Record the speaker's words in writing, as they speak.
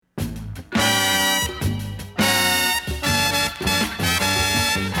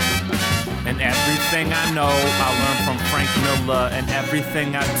everything I know, I learned from Frank Miller, and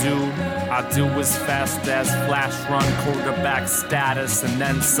everything I do as fast as flash run quarterback status, and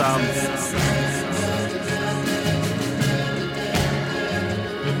then some.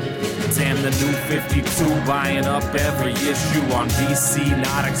 Damn, the new 52, buying up every issue on DC,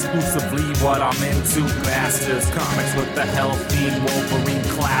 not exclusively what I'm into. Bastards, comics with the healthy Wolverine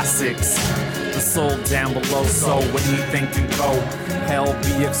classics. The soul down below, so anything can go. Hell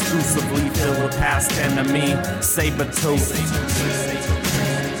be exclusively filled with past enemy, Sabretooth.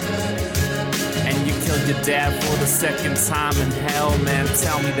 And you killed your dad for the second time in hell, man,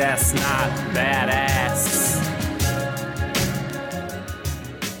 tell me that's not badass.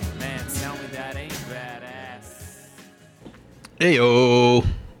 Hey yo,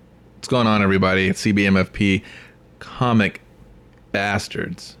 what's going on, everybody? It's CBMFP,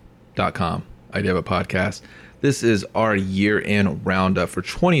 comicbastards.com. I do have a podcast. This is our year-end roundup for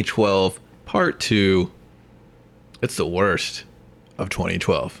 2012, part 2. It's the worst of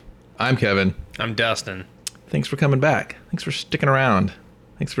 2012. I'm Kevin. I'm Dustin. Thanks for coming back. Thanks for sticking around.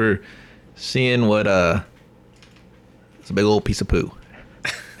 Thanks for seeing what it's a big old piece of poo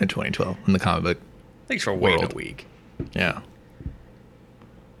in 2012 in the comic book. Thanks for waiting world. a week. Yeah.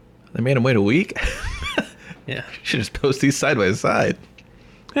 They made him wait a week? Yeah. Should just post these side by side.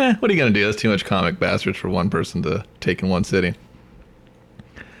 What are you going to do? That's too much comic bastards for one person to take in one sitting.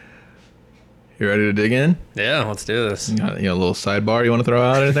 You ready to dig in? Yeah, let's do this. You got, a little sidebar you want to throw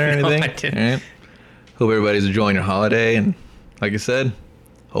out in there or anything? No, I didn't. All right. Hope everybody's enjoying your holiday. And like I said,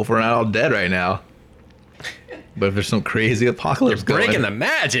 hope we're not all dead right now. But if there's some crazy apocalypse You're breaking going, the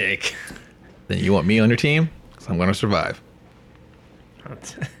magic. then you want me on your team? Because I'm going to survive.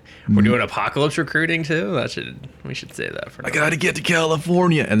 We're doing apocalypse recruiting too. We should say that for now. I gotta get to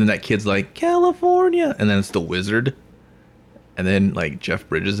California, and then that kid's like, California, and then it's the wizard, and then like Jeff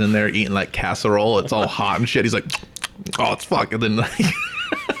Bridges in there eating like casserole. It's all hot and shit. He's like, oh, it's fuck, and then like,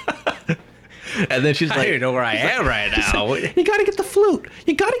 and then she's like, I don't even know where I am right now. Like, you gotta get the flute.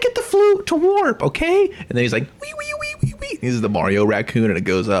 You gotta get the flute to warp, okay? And then he's like, wee wee wee wee wee. This is the Mario raccoon, and it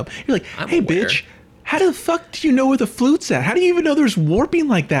goes up. You're like, I'm hey, aware. bitch. How the fuck do you know where the flute's at? How do you even know there's warping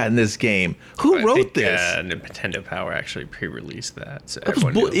like that in this game? Who I wrote think, this? Nintendo Power actually pre-released that. So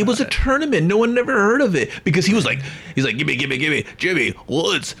It was a tournament. No one never heard of it because he's like, gimme, Jimmy,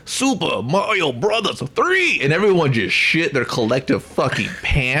 well, it's Super Mario Brothers 3. And everyone just shit their collective fucking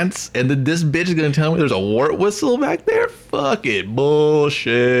pants. And then this bitch is going to tell me there's a warp whistle back there? Fucking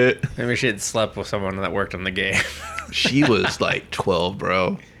bullshit. Maybe she had slept with someone that worked on the game. She was like 12,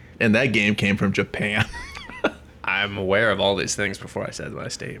 bro. And that game came from Japan. I'm aware of all these things before I said my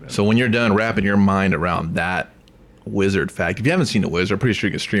statement. So when you're done wrapping your mind around that wizard fact, if you haven't seen The Wizard, I'm pretty sure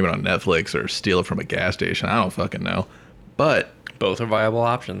you can stream it on Netflix or steal it from a gas station. I don't fucking know. But Both are viable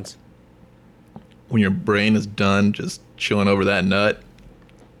options. when your brain is done just chewing over that nut,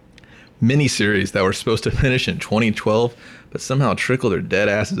 miniseries that were supposed to finish in 2012, but somehow trickled their dead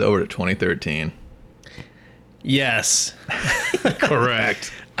asses over to 2013. Yes.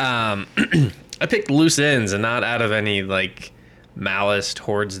 Correct. I picked loose ends, and not out of any like malice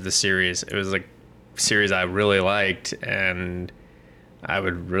towards the series. It was like a series I really liked, and I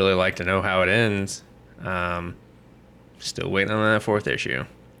would really like to know how it ends. Still waiting on that 4th issue,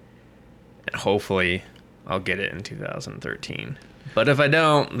 and hopefully I'll get it in 2013. But if I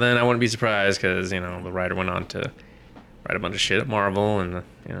don't, then I wouldn't be surprised because the writer went on to write a bunch of shit at Marvel, and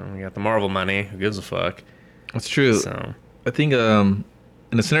we got the Marvel money. Who gives a fuck? That's true. So I think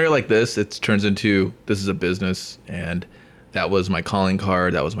in a scenario like this, it turns into this is a business, and that was my calling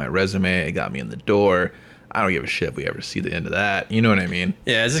card. That was my resume. It got me in the door. I don't give a shit if we ever see the end of that. You know what I mean?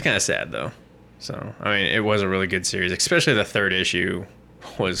 yeah, it's just kind of sad though. So I mean, it was a really good series, especially the 3rd issue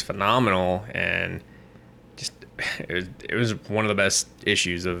was phenomenal, and just it was one of the best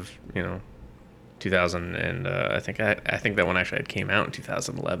issues of 2000, and I think that one actually came out in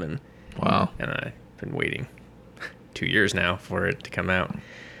 2011. Wow. And I've been waiting 2 years now for it to come out.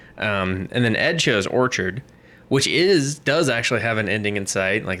 And then Ed chose Orchard, which does actually have an ending in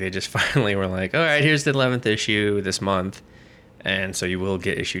sight. Like they just finally were like, all right, here's the 11th issue this month. And so you will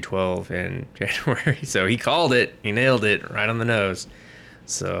get issue 12 in January. So he called it. He nailed it right on the nose.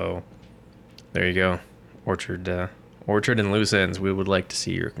 So there you go. Orchard and Loose Ends. We would like to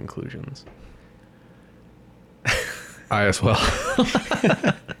see your conclusions. I as well.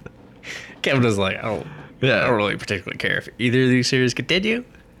 Kevin was like, I don't really particularly care if either of these series continue.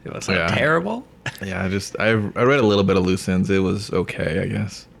 It was terrible. Yeah, I read a little bit of Loose Ends. It was okay, I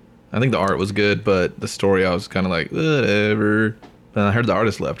guess. I think the art was good, but the story I was kind of like, whatever. And I heard the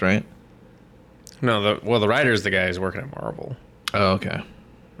artist left, right? No, the writer is the guy who's working at Marvel. Oh, okay.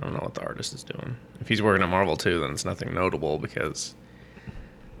 I don't know what the artist is doing. If he's working at Marvel too, then it's nothing notable because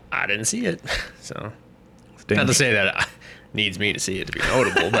I didn't see it. So, not to say that it needs me to see it to be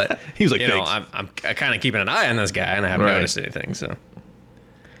notable, but He was like, you know, "Thanks." I'm kind of keeping an eye on this guy, and I haven't Right. noticed anything. So,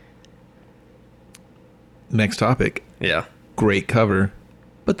 Next topic. yeah, Great cover,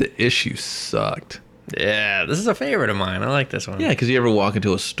 but the issue sucked. yeah, this is a favorite of mine. I like this one. Yeah, because you ever walk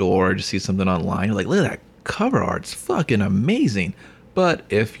into a store or just see something online, you're like, look at that cover art. It's fucking amazing. But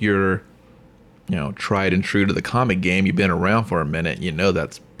if you're, tried and true to the comic game, you've been around for a minute, you know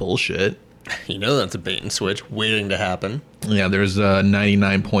that's bullshit. You know that's a bait and switch waiting to happen. Yeah, there's a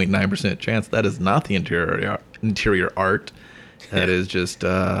 99.9% chance that is not the interior art. That is just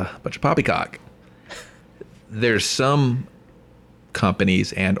a bunch of poppycock. There's some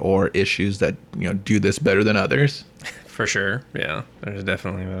companies and or issues that do this better than others. For sure. Yeah, there's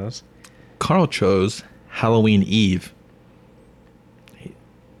definitely those. Carl chose Halloween Eve.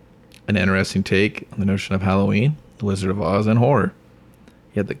 An interesting take on the notion of Halloween, The Wizard of Oz, and horror.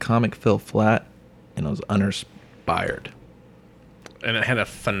 Yet the comic fell flat and it was uninspired. And it had a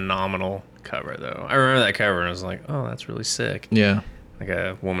phenomenal cover, though. I remember that cover and I was like, oh, that's really sick. Yeah. Like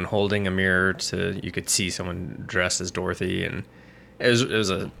a woman holding a mirror you could see someone dressed as Dorothy, and it was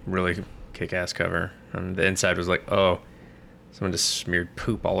a really kick-ass cover. And the inside was like, oh, someone just smeared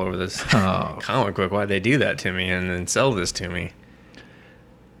poop all over this comic book. Why'd they do that to me and then sell this to me?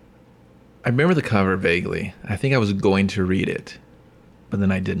 I remember the cover vaguely. I think I was going to read it, but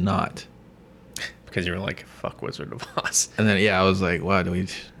then I did not. Because you were like, fuck Wizard of Oz. And then, I was like, what, do we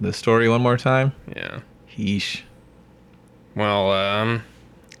the story one more time? Yeah. Yeesh. Well,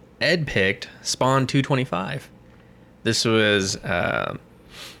 Ed picked Spawn 225. This was,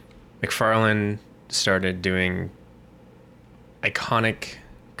 McFarlane started doing iconic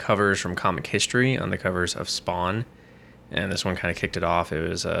covers from comic history on the covers of Spawn. And this one kind of kicked it off. It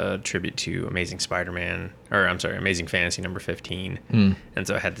was a tribute to Amazing Fantasy number 15. And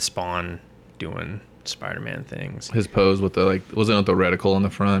so it had the Spawn doing Spider-Man things. His pose with the, wasn't it the reticle on the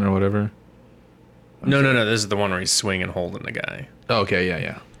front or whatever? No. This is the one where he's swinging holding the guy. Oh, okay,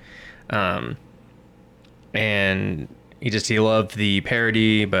 yeah. And he loved the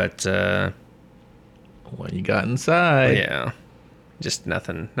parody, but What you got inside? yeah, just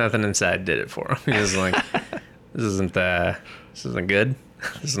nothing inside did it for him. He was like, this isn't good.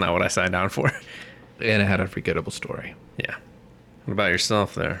 This is not what I signed on for. And it had a forgettable story. Yeah. What about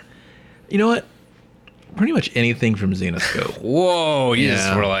yourself there? You know what? Pretty much anything from Xenoscope. Whoa, you just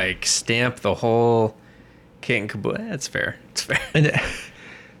Yeah. were like, stamp the whole kit and caboodle. That's fair. It's fair. And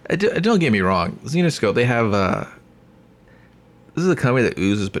don't get me wrong. Xenoscope, they have... this is a company that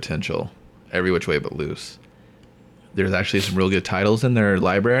oozes potential every which way but loose. There's actually some real good titles in their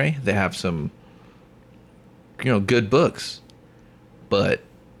library. They have some, good books. But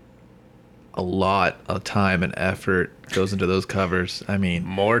a lot of time and effort goes into those covers. I mean...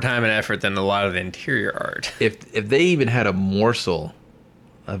 More time and effort than a lot of the interior art. If they even had a morsel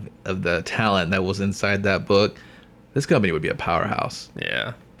of the talent that was inside that book, this company would be a powerhouse.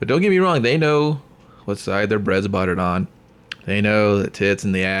 Yeah. But don't get me wrong, they know what side their bread's buttered on. They know the tits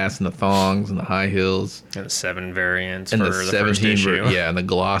and the ass and the thongs and the high heels. And the 7 variants And for the the 17 first issue. yeah, and the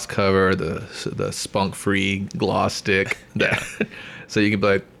gloss cover, the spunk-free gloss stick. Yeah. So you can be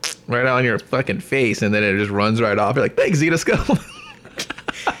like, right on your fucking face, and then it just runs right off. You're like, thanks, Xenoscope.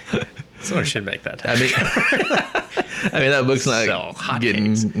 Someone should make that I happen. mean, that book's not Sell hotcakes.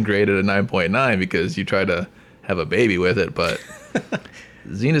 getting graded a 9.9 because you try to have a baby with it. But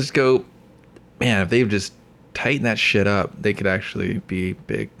Xenoscope, man, if they've just tightened that shit up, they could actually be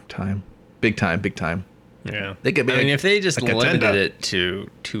big time. Yeah. They could be I mean, a- if they just a contender. limited it to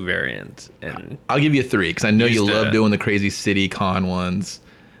 2 variants, and I'll give you 3 because I know you Used love to- doing the crazy city con ones.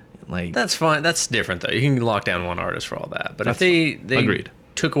 Like, that's fine. That's different, though. You can lock down one artist for all that. But if That's they Agreed.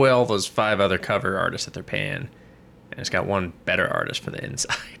 took away all those 5 other cover artists that they're paying, and it's got one better artist for the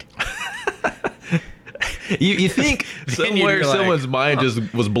inside. you think Then you'd somewhere be like, someone's mind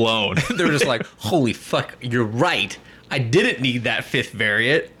just was blown. They were just like, holy fuck, you're right. I didn't need that 5th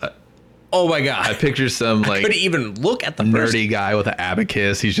variant. Oh my god. I picture some like couldn't even look at the first. nerdy guy with an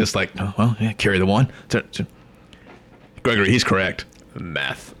abacus. He's just like, oh, well, yeah, carry the one. Gregory, he's correct.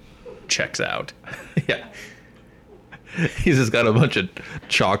 Math checks out. Yeah. He's just got a bunch of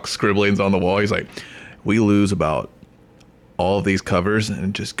chalk scribblings on the wall. He's like, we lose about all of these covers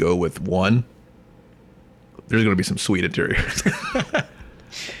and just go with one. There's going to be some sweet interiors.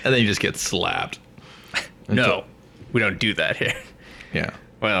 And then you just get slapped. No, we don't do that here. Yeah.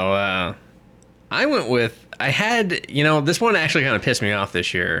 Well, I had, this one actually kind of pissed me off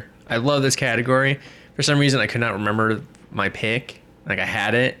this year. I love this category. For some reason, I could not remember my pick. Like I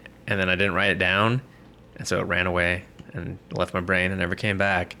had it, and then I didn't write it down, and so it ran away and left my brain and never came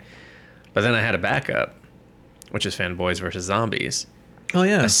back. But then I had a backup, which is Fanboys versus Zombies, Oh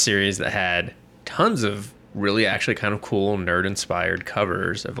yeah. a series that had tons of really actually kind of cool nerd-inspired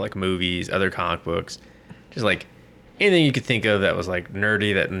covers of like movies, other comic books, just like anything you could think of that was like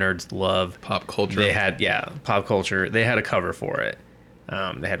nerdy that nerds love. Pop culture. They had pop culture. They had a cover for it.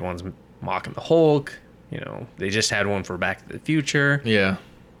 They had ones mocking the Hulk. You know, they just had one for Back to the Future. Yeah.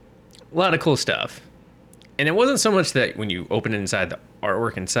 A lot of cool stuff. And it wasn't so much that when you open it inside, the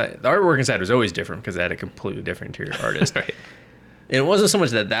artwork inside was always different because it had a completely different interior artist. Right. And it wasn't so much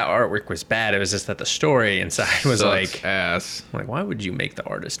that artwork was bad. It was just that the story inside was Sucks ass. like, why would you make the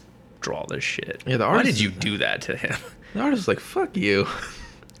artist draw this shit? Yeah, the why artist- did you do that to him? The artist was like, fuck you.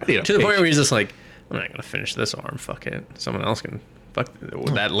 I need a To the point page. where he's just like, I'm not gonna finish this arm. Fuck it. Someone else can. Fuck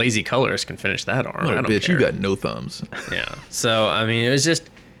that lazy colorist can finish that arm. I Little don't bitch, care. you got no thumbs. Yeah. So I mean, it was just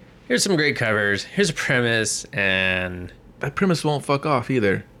here's some great covers. Here's a premise, and That premise won't fuck off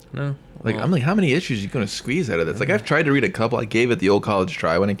either. no. Like, well, I'm like, how many issues are you going to squeeze out of this? Like, I've tried to read a couple. I gave it the old college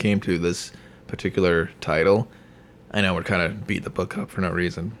try when it came to this particular title. I know we're kind of beating the book up for no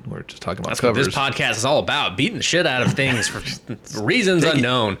reason. We're just talking about that's covers. what this podcast is all about: beating the shit out of things for reasons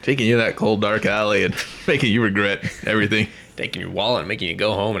unknown, Taking you to that cold, dark alley and making you regret everything. taking your wallet, and making you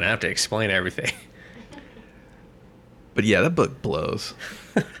go home and have to explain everything. But yeah, that book blows.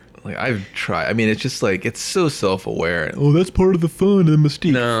 Like, I've tried. I mean, it's just like, it's so self-aware. Oh, that's part of the fun and the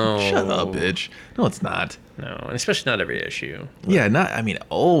mystique. No. Shut up, bitch. No, it's not. No, and especially not every issue. Yeah, not, I mean,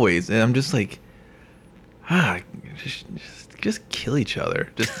 always. And I'm just like, just kill each other.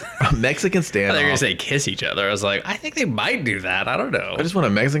 Just a Mexican I thought you were gonna standoff. say kiss each other. I was like, I think they might do that. I don't know. I just want a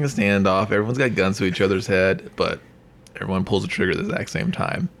Mexican standoff. Everyone's got guns to each other's head, but everyone pulls the trigger at the exact same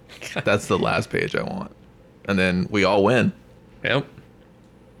time. That's the last page I want. And then we all win. Yep.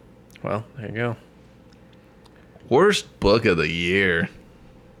 Well, there you go. Worst book of the year.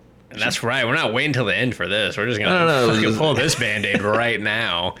 And that's right. We're not waiting till the end for this. We're just No, gonna no, fucking just- pull this band-aid right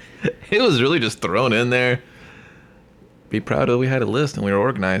now. It was really just thrown in there. Be proud of we had a list and we were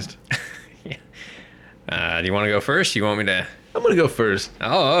organized. Do you want to go first? You want me to? I'm going to go first. Oh,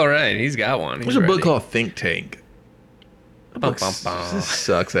 all right. He's got one. There's He's a book ready. called Think Tank. That Bum, book bum, bum. just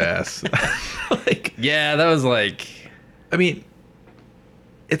sucks ass. Like, Yeah, that was like. I mean,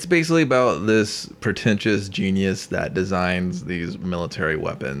 it's basically about this pretentious genius that designs these military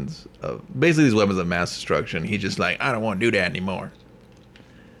weapons. Basically, these weapons of mass destruction. He's just like, I don't want to do that anymore.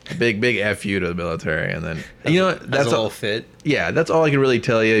 A big F you to the military. And then, you know what? That's That's all all. fit. Yeah, that's all I can really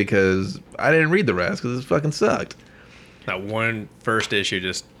tell you because I didn't read the rest because it fucking sucked. That one first issue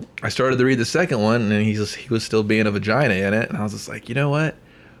just. I started to read the second one, and he was still being a vagina in it, and I was just like, you know what?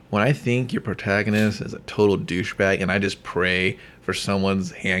 When I think your protagonist is a total douchebag, and I just pray for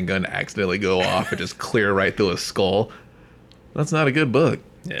someone's handgun to accidentally go off and just clear right through his skull, that's not a good book.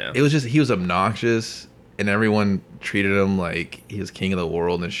 Yeah. It was just, he was obnoxious, and everyone treated him like he was king of the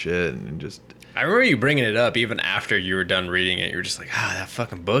world and shit, and just, I remember you bringing it up even after you were done reading it. You were just like, that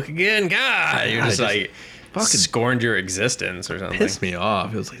fucking book again? God. You're God, just it just like. fucking Scorned your existence or something. pissed me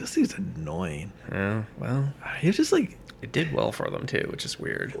off. It was like, this dude's annoying. Yeah, well, He was just like, it did well for them too, which is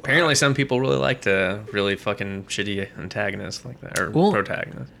weird. Apparently, some people really liked a really fucking shitty antagonist like that, or Well,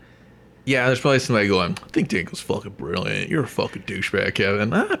 protagonist. yeah, there's probably somebody going, Think Tank was fucking brilliant. You're a fucking douchebag,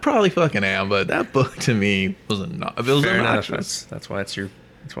 Kevin. I probably fucking am, but that book to me was it was Fair enough. obnoxious. That's why it's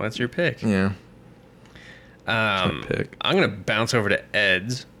your pick. Yeah. my pick. I'm gonna bounce over to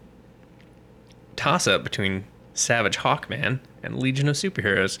Ed's toss up between Savage Hawkman and Legion of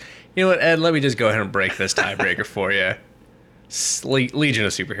Superheroes. You know what, Ed? Let me just go ahead and break this tiebreaker for you. Legion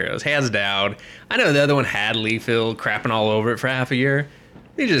of Superheroes, hands down. I know the other one had Leafield crapping all over it for half a year.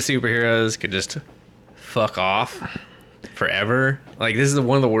 Legion of Superheroes could just fuck off forever. Like, this is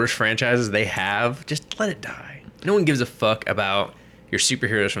one of the worst franchises they have. Just let it die. No one gives a fuck about your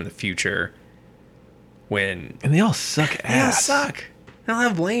superheroes from the future when And they all suck they all ass. suck. They all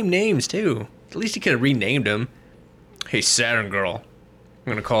have lame names too. At least you could have renamed them. Hey, Saturn Girl.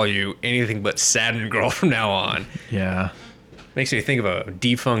 I'm gonna call you anything but Saturn Girl from now on. Yeah. Makes me think of a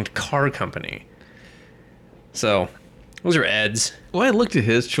defunct car company. So, those are Ed's. Well, I looked at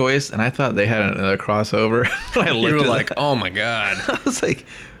his choice and I thought they had another crossover. I You looked were at like, that. oh my god. I was like,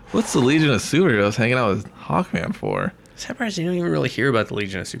 what's the Legion of Superheroes hanging out with Hawkman for? Surprised you don't even really hear about the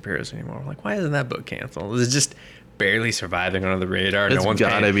Legion of Superheroes anymore. Like, why isn't that book canceled? Is it just barely surviving under the radar? It's No one's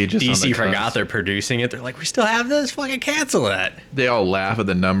gotta paying. be just on DC the forgot cusp. they're producing it. They're like, we still have this? Fucking cancel that. They all laugh at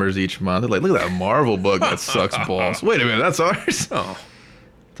the numbers each month. They're like, look at that Marvel book that sucks balls. Wait a minute, that's ours? Oh,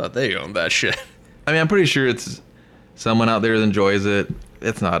 thought they owned that shit. I mean, I'm pretty sure it's Someone out there that enjoys it.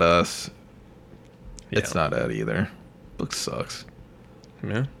 It's not us. It's Yeah. not Ed either. Book sucks.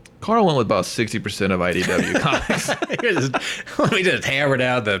 Yeah. Carl went with about 60% of IDW comics. Let me just hammer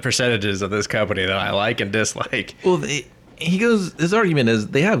down the percentages of this company that I like and dislike. Well, he goes. His argument is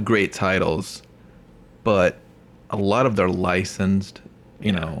they have great titles, but a lot of their licensed,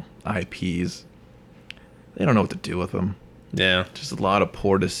 IPs, they don't know what to do with them. Yeah. Just a lot of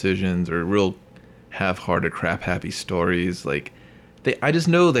poor decisions or real half-hearted, crap-happy stories. Like, I just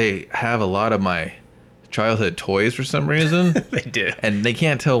know they have a lot of my childhood toys for some reason. They do. And they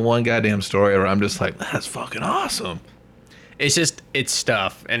can't tell one goddamn story where I'm just like, that's fucking awesome. It's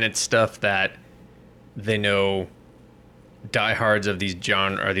stuff, and it's stuff that they know diehards of these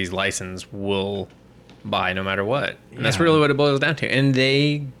genre or these license will buy no matter what. And that's Yeah. really what it boils down to. And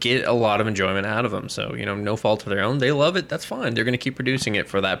they get a lot of enjoyment out of them. So, no fault of their own. They love it. That's fine. They're going to keep producing it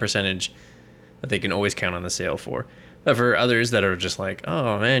for that percentage that they can always count on the sale for. But for others that are just like,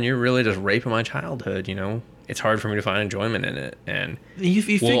 oh man, you're really just raping my childhood, it's hard for me to find enjoyment in it. And You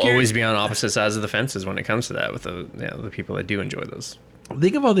we'll figure- always be on opposite sides of the fences when it comes to that with the people that do enjoy those.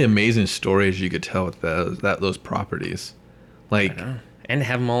 Think of all the amazing stories you could tell with those properties. Like, And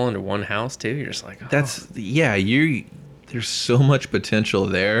have them all into one house too. You're just like, oh. there's so much potential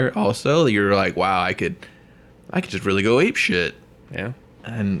there also. You're like, wow, I could just really go ape shit. Yeah.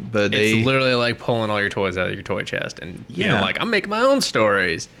 But It's literally like pulling all your toys out of your toy chest and Yeah. I'm making my own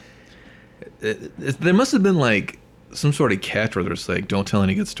stories. there must have been like some sort of catch where there's like, don't tell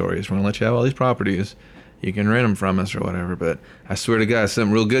any good stories. We're gonna let you have all these properties. You can rent them from us or whatever. But I swear to God,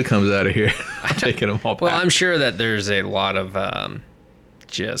 something real good comes out of here. I'm taking them all back. Well, I'm sure that there's a lot of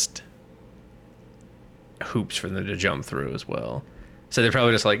just hoops for them to jump through as well. So they're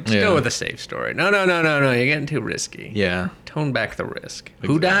probably just like, just Yeah. go with a safe story. No, you're getting too risky. Yeah. Tone back the risk.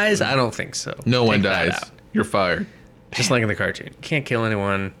 Who Exactly. dies? I don't think so. No one Take that dies. out. You're fired. Just like in the cartoon. Can't kill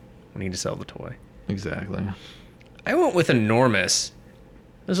anyone. We need to sell the toy. Exactly. I went with Enormous.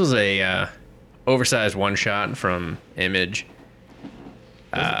 This was a oversized one shot from Image.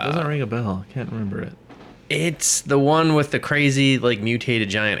 Doesn't ring a bell. I can't remember it. It's the one with the crazy, like, mutated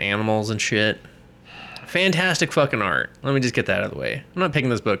giant animals and shit. Fantastic fucking art. Let me just get that out of the way. I'm not picking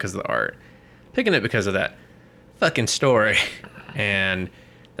this book because of the art. Picking it because of that fucking story. And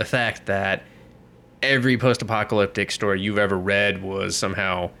the fact that every post-apocalyptic story you've ever read was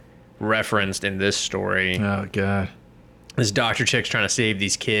somehow referenced in this story. Oh, God. This doctor chick's trying to save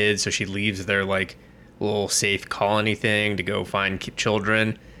these kids, so she leaves their, like, little safe colony thing to go find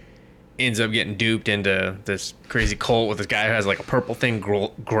children. Ends up getting duped into this crazy cult with this guy who has like a purple thing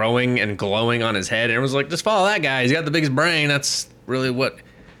growing and glowing on his head. And everyone's like, just follow that guy. He's got the biggest brain. That's really what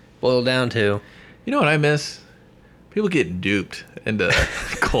boiled down to. You know what I miss? People get duped into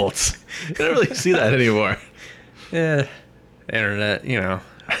cults. You don't really see that anymore. Yeah. Internet,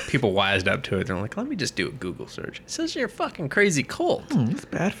 people wised up to it. They're like, let me just do a Google search. It says you're a fucking crazy cult. It's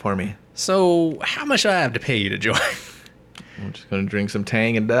bad for me. So how much do I have to pay you to join? I'm just going to drink some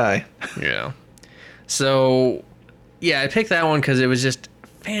Tang and die. Yeah. So, yeah, I picked that one because it was just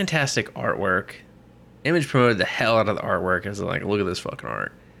fantastic artwork. Image promoted the hell out of the artwork. I was like, look at this fucking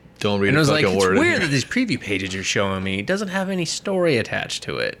art. Don't read And a it was fucking like, it's word in weird here. that these preview pages you're showing me doesn't have any story attached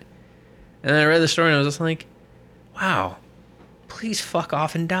to it. And then I read the story and I was just like, wow, please fuck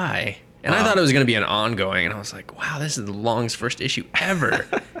off and die. And I Wow. thought it was going to be an ongoing. And I was like, wow, this is the longest first issue ever.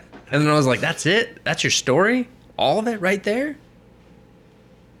 And then I was like, that's it? That's your story? All of it right there?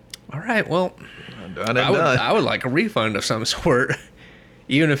 All right, well, I'm done and done. I would like a refund of some sort,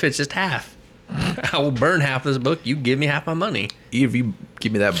 even if it's just half. I will burn half this book. You give me half my money. If you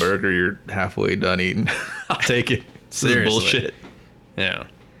give me that burger, you're halfway done eating. I'll take it. This is Seriously. bullshit. Yeah.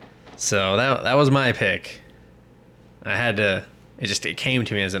 So that was my pick. I had to. It came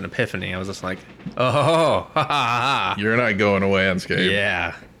to me as an epiphany. I was just like, oh, ha ha ha. You're not going away unscathed.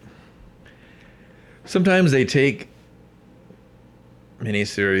 Yeah. Sometimes they take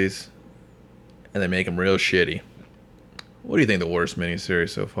miniseries and they make them real shitty. What do you think the worst miniseries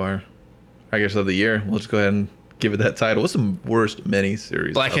so far? I guess of the year. We'll just go ahead and give it that title. What's the worst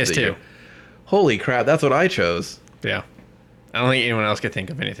miniseries? Black of Kiss the 2. year? Holy crap, that's what I chose. Yeah. I don't think anyone else could think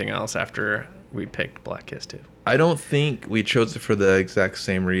of anything else after we picked Black Kiss 2. I don't think we chose it for the exact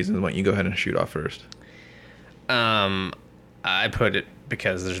same reasons. Why don't you go ahead and shoot off first? I put it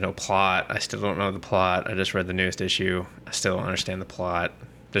because there's no plot. I still don't know the plot. I just read the newest issue. I still don't understand the plot.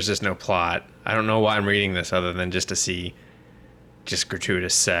 There's just no plot. I don't know why I'm reading this other than just to see just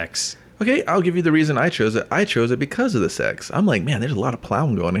gratuitous sex. Okay, I'll give you the reason I chose it. I chose it because of the sex. I'm like, man, there's a lot of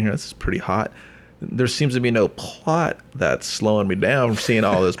plowing going on here. This is pretty hot. There seems to be no plot that's slowing me down from seeing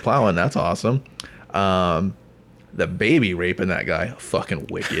all this plowing. That's awesome. the baby raping that guy, fucking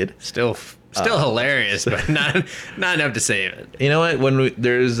wicked. Still hilarious, but not enough to save it. You know what? When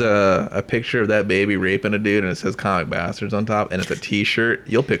there's a picture of that baby raping a dude and it says Comic Bastards on top and it's a T-shirt,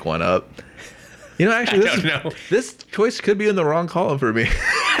 you'll pick one up. You know, actually, this choice could be in the wrong column for me.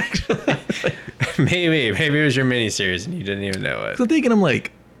 Maybe it was your miniseries and you didn't even know it. So I'm thinking, I'm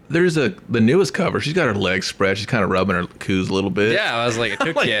like, there's the newest cover. She's got her legs spread. She's kind of rubbing her coos a little bit. Yeah, I was like,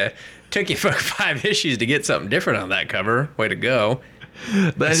 it took you 5 issues to get something different on that cover. Way to go.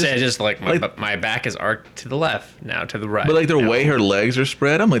 But just like my back is arced to the left, now to the right. But like the way her legs are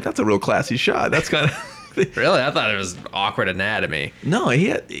spread, I'm like, that's a real classy shot. That's kind of... Really? I thought it was awkward anatomy. No,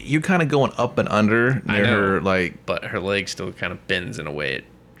 you're kind of going up and under near her, like... But her leg still kind of bends in a way it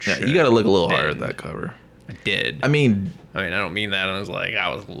should. You got to look a little harder at that cover. I did. I mean, I don't mean that. I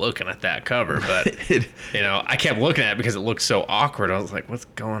was looking at that cover, but I kept looking at it because it looked so awkward. I was like, what's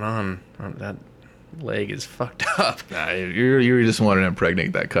going on? That leg is fucked up. Nah, you just wanted to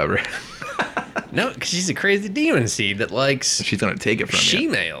impregnate that cover. No, because she's a crazy demon seed that likes... She's going to take it from you.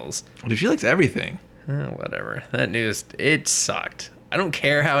 She-males. Dude, she likes everything. Whatever. That news, it sucked. I don't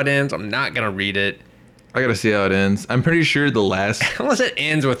care how it ends. I'm not going to read it. I got to see how it ends. I'm pretty sure the last... Unless it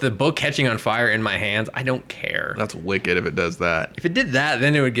ends with the book catching on fire in my hands, I don't care. That's wicked if it does that. If it did that,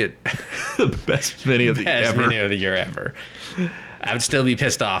 then it would get... the best mini of the year ever. I would still be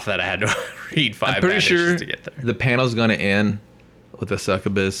pissed off that I had to read 5 I'm pretty sure to get there. The panel's going to end with a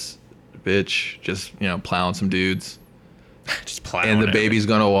succubus bitch just, plowing some dudes. Just plowing. And the baby's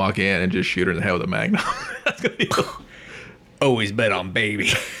going to walk in and just shoot her in the head with a magnum. That's going to be... Always bet on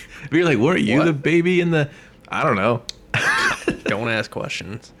baby. But you're like, weren't you the baby in the... I don't know. Don't ask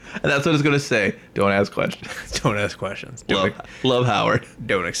questions. And that's what it's going to say. Don't ask questions. Don't ask questions. Love Howard.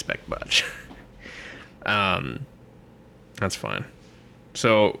 Don't expect much. That's fine.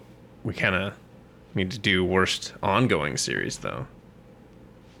 So we kind of need to do worst ongoing series, though.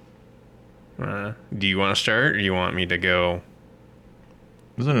 Do you want to start, or do you want me to go?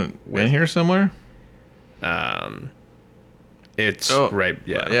 Isn't it in here somewhere? It's right.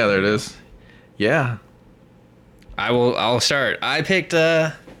 Yeah. Yeah, there it is. Yeah. I'll start. I picked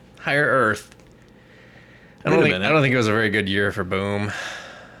Higher Earth. I don't think it was a very good year for Boom,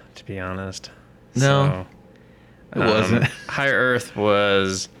 to be honest. No. So, it wasn't. Higher Earth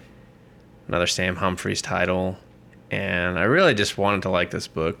was another Sam Humphries title, and I really just wanted to like this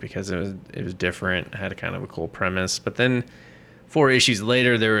book because it was different. It had a kind of a cool premise. But then 4 issues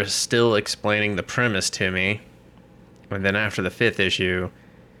later, they were still explaining the premise to me. And then after the 5th issue,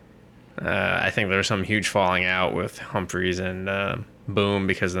 I think there was some huge falling out with Humphries and Boom,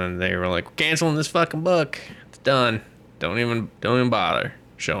 because then they were like, canceling this fucking book. It's done. Don't even bother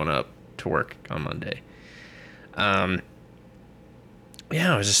showing up to work on Monday. Yeah,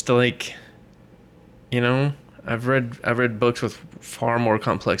 I was just like, I've read books with far more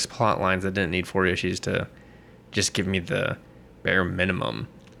complex plot lines that didn't need 4 issues to just give me the bare minimum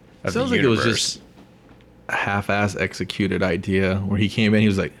of the universe. Sounds like it was just a half-ass executed idea where he came in, he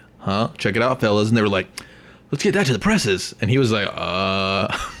was like, huh, check it out, fellas, and they were like, let's get that to the presses, and he was like,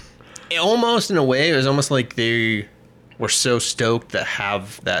 almost in a way, it was almost like they were so stoked to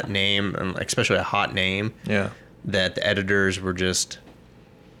have that name, and especially a hot name, that the editors were just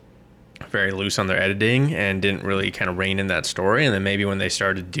very loose on their editing and didn't really kind of rein in that story. And then maybe when they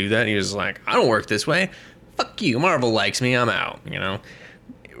started to do that, he was like, I don't work this way, fuck you, Marvel likes me, I'm out.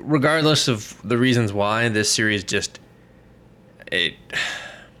 Regardless of the reasons why, this series just it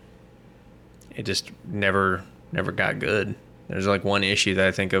just never got good. There's like one issue that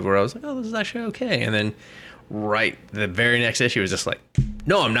I think of where I was like, oh, this is actually okay, and then the very next issue was just like,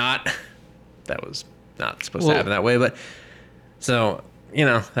 no, I'm not. That was not supposed to happen that way, but so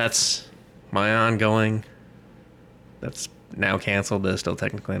that's my ongoing. That's now canceled, but it's still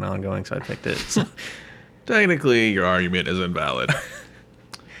technically an ongoing, so I picked it. So. Technically, your argument is invalid.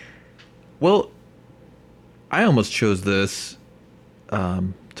 Well, I almost chose this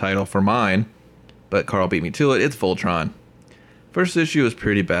title for mine, but Carl beat me to it. It's Voltron. First issue was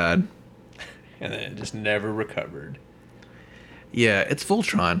pretty bad. And then it just never recovered. Yeah, it's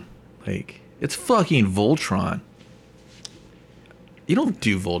Voltron. Like, it's fucking Voltron. You don't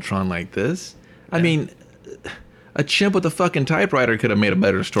do Voltron like this. Yeah. I mean, a chimp with a fucking typewriter could have made a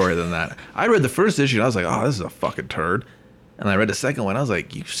better story than that. I read the first issue and I was like, oh, this is a fucking turd. And I read the second one. I was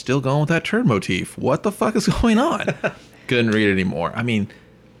like, you still going with that turd motif? What the fuck is going on? Couldn't read it anymore. I mean,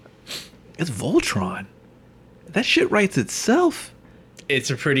 it's Voltron. That shit writes itself.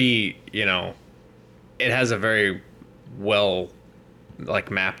 It's a pretty, it has a very well,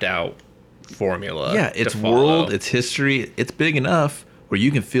 mapped out formula. Yeah, its world, its history, it's big enough where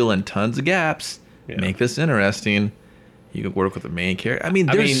you can fill in tons of gaps make this interesting. You could work with the main character. I mean,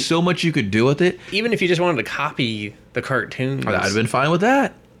 there's so much you could do with it. Even if you just wanted to copy the cartoons, I'd have been fine with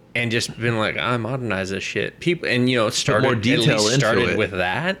that. And just been like, I modernize this shit. People, and started more detail at least into started it. with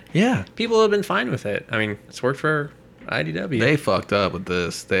that. Yeah, People have been fine with it. I mean, it's worked for IDW. they fucked up with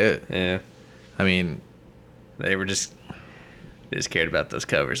this. I mean, they just cared about those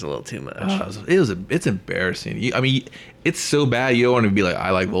covers a little too much. it's embarrassing. I mean, it's so bad you don't want to be like, I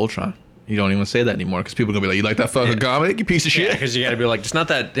like Voltron. You don't even say that anymore because people are gonna be like, you like that fucking comic, you piece of shit. Because you got to be like, it's not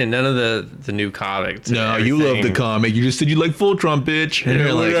that. None of the new comics. No, you love the comic. You just said you like Voltron, bitch. And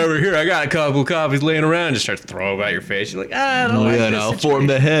you're like, whatever. Here, I got a couple copies laying around. Just starts throwing about your face. You're like, I don't like this. I'll form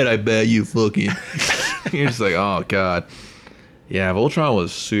the head. I bet you fucking. You're just like, oh god. Yeah, Voltron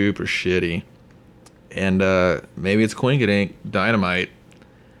was super shitty. And maybe it's Quinkadink, Dynamite,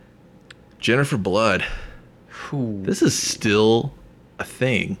 Jennifer Blood. Ooh. This is still a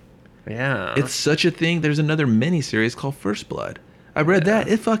thing. Yeah. It's such a thing. There's another miniseries called First Blood. I read that.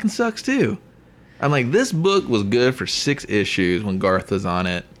 It fucking sucks too. I'm like, this book was good for 6 issues when Garth was on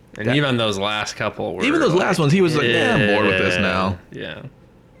it. And even those last couple were even those last ones, he was like, I'm bored with this now. Yeah.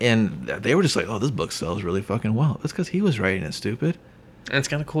 And they were just like, oh, this book sells really fucking well. That's because he was writing it, stupid. And it's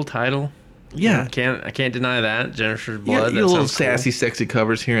got a cool title. Yeah. I can't deny that. Jennifer's Blood. You little sassy, sexy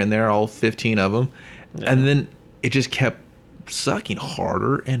covers here and there, all 15 of them. Yeah. And then it just kept sucking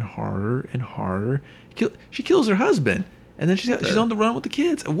harder and harder and harder. She kills her husband. And then she's on the run with the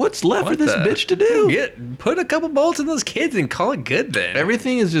kids. What's left for this bitch to do? Put a couple bolts in those kids and call it good then.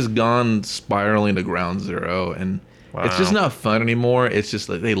 Everything has just gone spiraling to ground zero. And it's just not fun anymore. It's just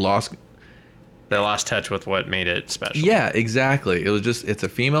like they lost touch with what made it special. Yeah, exactly. It was just, it's a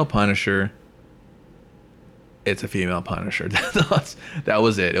female Punisher. It's a female Punisher. That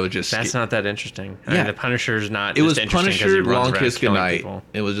was it. It was just... That's not that interesting. I mean, the Punisher's not it was interesting because he Punisher, runs Long around Kiss killing Goodnight. people.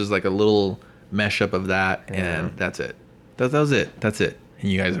 It was just like a little mesh up of that, and that's it. That was it. That's it.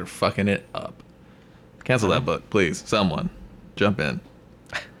 And you guys are fucking it up. Cancel that book, please. Someone. Jump in.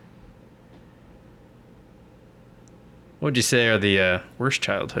 What would you say are the worst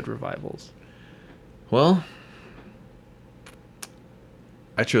childhood revivals? Well,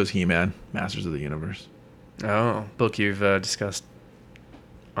 I chose He-Man, Masters of the Universe. Oh, book you've discussed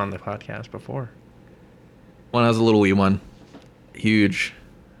on the podcast before. When I was a little wee one, huge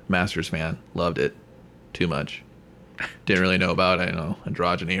Masters fan, loved it too much. Didn't really know about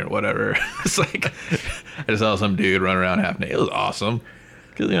androgyny or whatever. It's like I just saw some dude run around half naked. It was awesome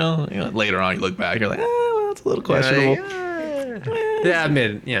because later on you look back, you're like, well, it's a little questionable. Yeah, I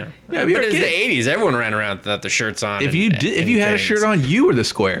mean, yeah. But it's the '80s. Everyone ran around without their shirts on. If you had a shirt on, you were the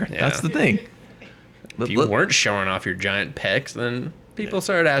square. Yeah. That's the thing. If you weren't showing off your giant pecs, then people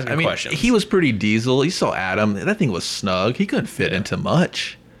started asking questions. He was pretty diesel. You saw Adam. That thing was snug. He couldn't fit into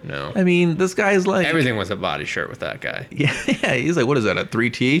much. No. I mean, this guy's like... Everything was a body shirt with that guy. Yeah. He's like, what is that, a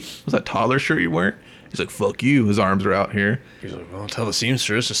 3T? Was that toddler shirt you wearing? He's like, fuck you. His arms are out here. He's like, well, tell the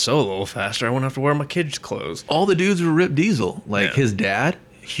seamstress to sew a little faster. I won't have to wear my kids' clothes. All the dudes were ripped diesel. Like, his dad,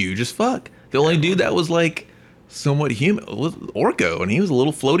 huge as fuck. The only dude that was like... somewhat human was Orko, and he was a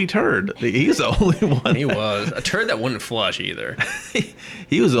little floaty turd. He's the only one. He was a turd that wouldn't flush either.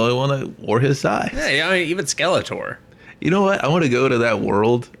 He was the only one that wore his size. Yeah, I mean, even Skeletor. You know what? I want to go to that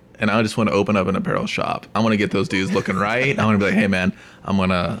world, and I just want to open up an apparel shop. I want to get those dudes looking right. I want to be like, hey man, I'm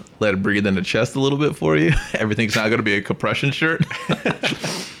gonna let it breathe in the chest a little bit for you. Everything's not gonna be a compression shirt.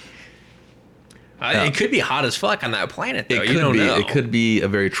 It could be hot as fuck on that planet, though. You don't know. It could be a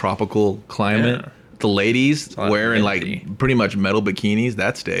very tropical climate. Yeah. The ladies wearing like pretty much metal bikinis,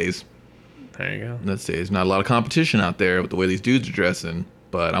 that stays. There you go. That stays. Not a lot of competition out there with the way these dudes are dressing,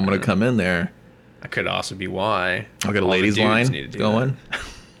 but I'm going to come in there. That could also be why. I'll get a ladies line going.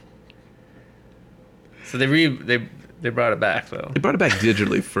 So they brought it back, though. They brought it back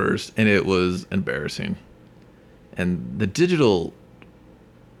digitally first, and it was embarrassing. And the digital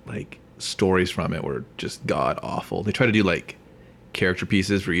like stories from it were just god awful. They tried to do like character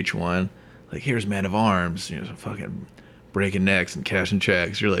pieces for each one. Like, here's Man of Arms, some fucking breaking necks and cashing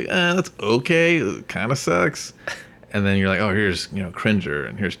checks. You're like, that's okay. It kind of sucks. And then you're like, oh, here's, Cringer,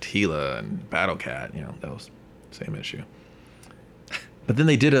 and here's Tila and Battle Cat. That was the same issue. But then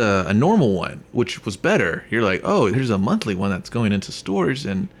they did a normal one, which was better. You're like, oh, here's a monthly one that's going into stores,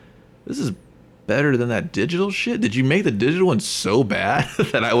 and this is better than that digital shit. Did you make the digital one so bad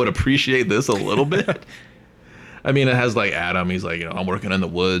that I would appreciate this a little bit? I mean, it has like Adam. He's like, I'm working in the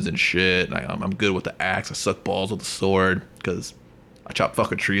woods and shit. And I'm good with the axe. I suck balls with the sword because I chop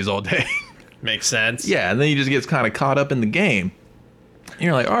fucking trees all day. Makes sense. Yeah, and then he just gets kind of caught up in the game. And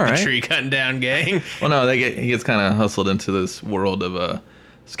you're like, all right. Tree cutting down gang. Well, no, he gets kind of hustled into this world of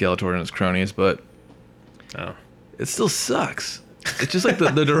Skeletor and his cronies. But Oh. It still sucks. It's just like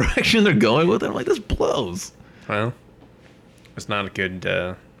the direction they're going with it. I'm like, this blows. Well, it's not a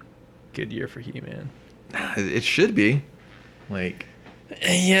good year for He-Man. It should be. Like,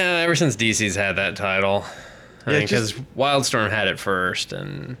 Yeah, ever since DC's had that title. I Yeah, mean, because Wildstorm had it first,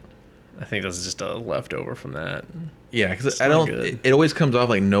 and I think that's just a leftover from that. yeah, because It's I not don't. good. It always comes off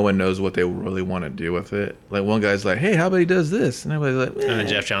like no one knows what they really want to do with it. Like one guy's like, "Hey, how about he does this?" And everybody's like, And then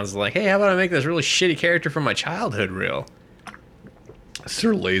Jeff Johns is like, hey, how about I make this really shitty character from my childhood real?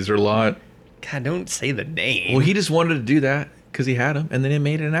 Sir Laserlot. God, don't say the name. Well, he just wanted to do that because he had him, and then he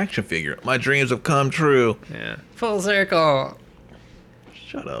made an action figure. My dreams have come true. Yeah. Full circle.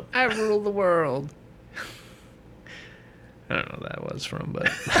 Shut up. I rule the world. I don't know what that was from,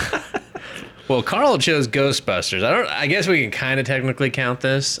 but well, Carl chose Ghostbusters. I guess we can kind of technically count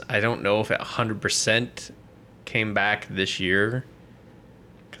this. I don't know if it 100% came back this year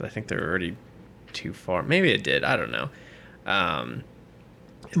because I think they're already too far. Maybe it did. I don't know.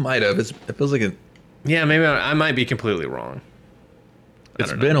 It might have. It feels like Yeah, maybe I might be completely wrong.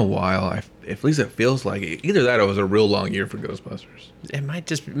 it's been a while. At least it feels like it. Either that or it was a real long year for Ghostbusters. It might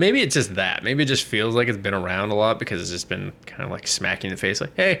just maybe it's just that. Maybe it just feels like it's been around a lot because it's just been kind of like smacking you in the face,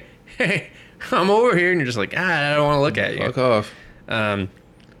 like, hey, I'm over here, and you're just like, I don't want to look at you. Fuck off.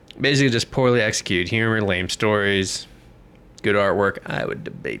 Basically, just poorly executed humor, lame stories, good artwork. I would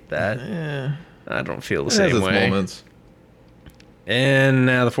debate that. Yeah. I don't feel the It has same its way. moments. And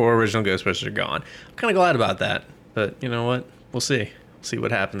now the 4 original Ghostbusters are gone. I'm kind of glad about that, but you know what? We'll see. See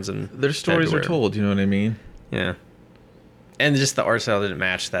what happens in Their stories February. are told. You know what I mean? Yeah. And just the art style didn't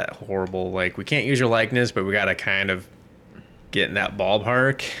match that horrible, like, we can't use your likeness, but we got to kind of get in that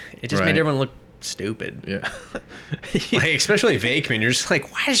ballpark. It just Right. made everyone look stupid. Yeah. Like, especially Vakeman, you're just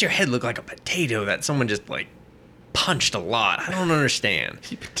like, why does your head look like a potato that someone just, like, punched a lot? I don't understand.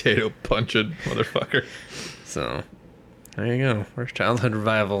 You potato punching motherfucker. So, there you go. Where's childhood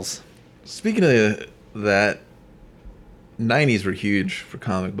revivals? Speaking of that, 90s were huge for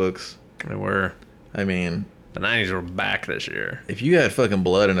comic books. They were. I mean, The 90s were back this year. if you had fucking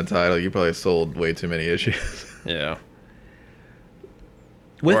blood in a title, you probably sold way too many issues. Yeah.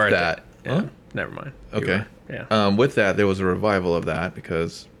 With Or that, Yeah. huh? Never mind. You Okay. were. Yeah. With that, there was a revival of that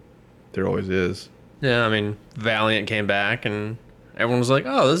because there always is. Yeah, I mean, Valiant came back and everyone was like,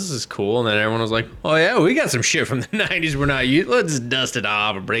 oh, this is cool. And then everyone was like, oh, yeah, we got some shit from the 90s we're not used. Let's just dust it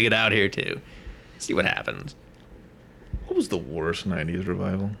off and bring it out here, too. See what happens. What was the worst 90s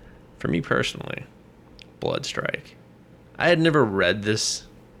revival? For me personally, Bloodstrike. I had never read this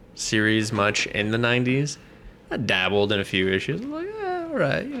series much in the 90s. I dabbled in a few issues. I was like, all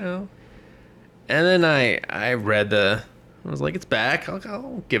right, you know. And then I read I was like, it's back.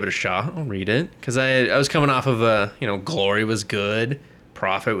 I'll give it a shot. I'll read it. Because I was coming off of, Glory was good.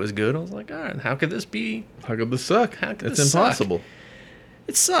 Prophet was good. I was like, all right, how could this be? How could this suck? How could It's this suck? impossible.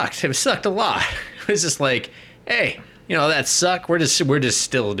 It sucked. It sucked a lot. It was just like, hey, that suck. We're just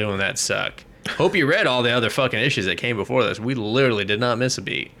still doing that suck. Hope you read all the other fucking issues that came before this. We literally did not miss a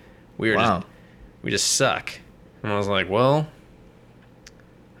beat. We just suck. And I was like, well,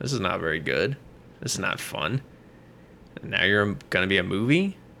 this is not very good. This is not fun. And now you're gonna be a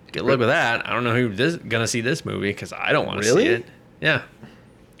movie. Good luck with that. I don't know who's gonna see this movie because I don't want to Really? see it. Yeah,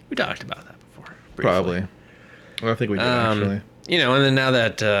 we talked about that before. Briefly. Probably. Well, I think we did, actually. And then now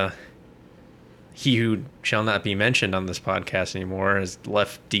that he who shall not be mentioned on this podcast anymore has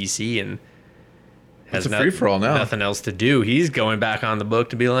left DC and has It's a free-for-all now. nothing else to do, he's going back on the book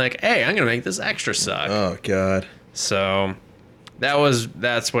to be like, hey, I'm going to make this extra suck. Oh, God. So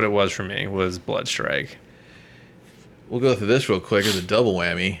that's what it was for me, was Bloodstrike. We'll go through this real quick as a double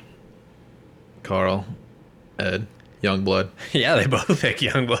whammy. Carl, Ed, Youngblood. Yeah, they both pick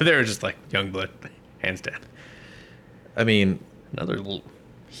Youngblood. They were just like, Youngblood, hands down. I mean, Another little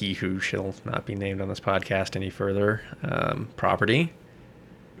he who shall not be named on this podcast any further property.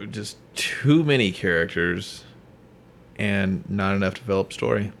 just too many characters and not enough developed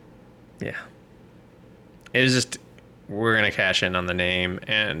story. Yeah. It was just, we're going to cash in on the name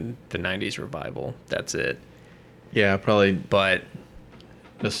and the 90s revival. That's it. Yeah, probably But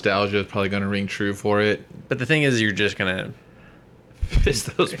nostalgia is probably going to ring true for it. the thing is, you're just going to, Piss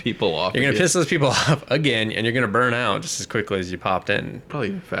those people off. you're going to again. piss those people off again, and you're going to burn out just as quickly as you popped in. Probably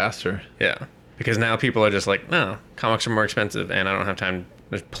even faster. Yeah. Because now people are just like, no, comics are more expensive, and I don't have time.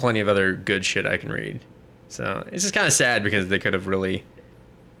 There's plenty of other good shit I can read. So it's just kind of sad because they could have really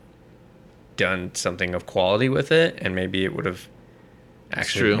done something of quality with it, and maybe it would have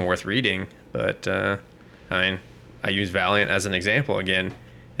actually true. been worth reading. But, I mean, I use Valiant as an example again.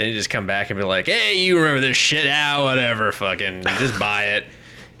 Then you just come back and be like, hey, you remember this shit? Ah, whatever, fucking, just buy it.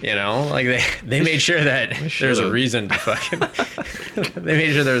 You know, like they made sure that there's a reason to fucking. They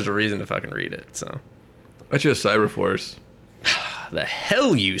made sure there's a reason to fucking read it. So. What's your Cyberforce? The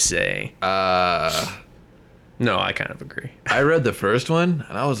hell you say? No, I kind of agree. I read the first one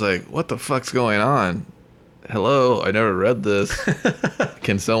and I was like, what the fuck's going on? Hello, I never read this.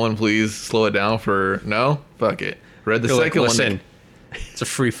 Can someone please slow it down for... No? Fuck it. Read the second one. It's a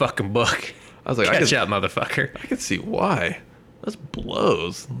free fucking book. I was like, catch up, motherfucker. I could see why. This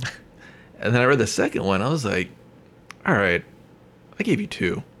blows. And then I read the second one. I was like, all right, I gave you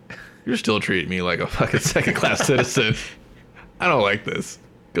 2. You're still treating me like a fucking second-class citizen. I don't like this.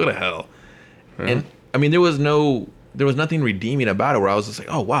 Go to hell. And I mean, there was nothing redeeming about it where I was just like,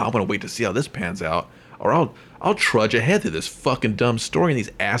 oh wow, I'm gonna wait to see how this pans out, or I'll trudge ahead through this fucking dumb story and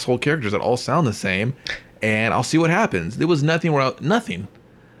these asshole characters that all sound the same, and I'll see what happens. There was nothing nothing,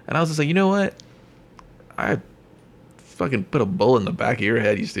 and I was just like, you know what? I fucking put a bullet in the back of your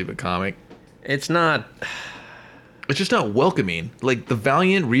head, you stupid comic. It's just not welcoming. Like the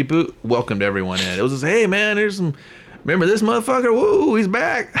Valiant reboot welcomed everyone in. It was just, hey man, here's some. Remember this motherfucker? Woo, he's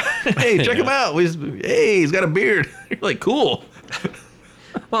back. Hey, check him out. He's got a beard. You're like, cool.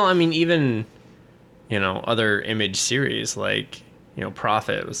 Well, I mean, even, other Image series, like,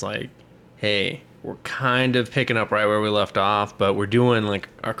 Prophet was like, hey, we're kind of picking up right where we left off, but we're doing, like,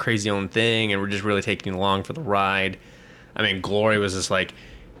 our crazy own thing, and we're just really taking you along for the ride. I mean, Glory was just like,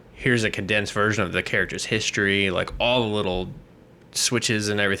 here's a condensed version of the character's history, like, all the little switches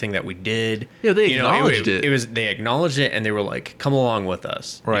and everything that we did. Yeah, they acknowledged it. They acknowledged it, and they were like, come along with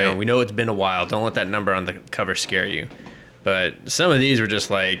us. Right. We know it's been a while. Don't let that number on the cover scare you. But some of these were just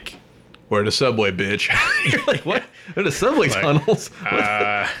like, we're the subway, bitch. You're like, what? They're the subway tunnels.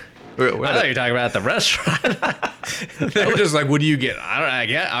 I thought you were talking about at the restaurant. They were just like, what do you get? I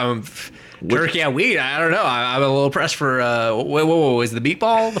get turkey and wheat. I don't know. I'm a little pressed for whoa, is the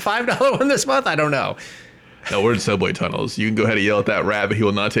meatball the $5 one this month? I don't know. No, we're in subway tunnels. You can go ahead and yell at that rat, but he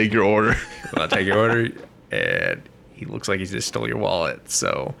will not take your order. He will not take your order, and he looks like he just stole your wallet.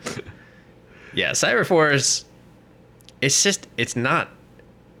 So, yeah, Cyberforce, it's not...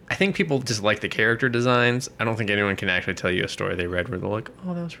 I think people just like the character designs. I don't think anyone can actually tell you a story they read where they're like,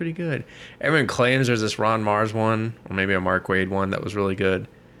 oh, that was pretty good. Everyone claims there's this Ron Mars one, or maybe a Mark Waid one that was really good.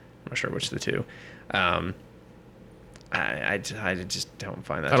 I'm not sure which of the two. I just don't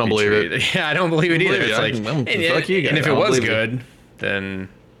find that. I don't believe it. Either. Yeah, I don't believe it either. It's like, fuck you guys. And if it was good, then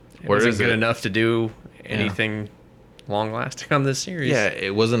it wasn't good enough to do anything long lasting on this series. Yeah,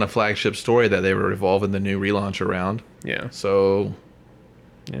 it wasn't a flagship story that they were revolving the new relaunch around. Yeah. So,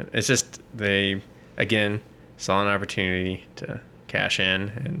 yeah, it's just they again saw an opportunity to cash in,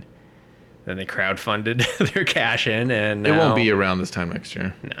 and then they crowdfunded their cash in, and now, it won't be around this time next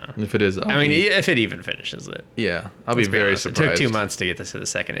year. No. And if it is, if it even finishes it. Yeah, I'll be very surprised. It took 2 months to get this to the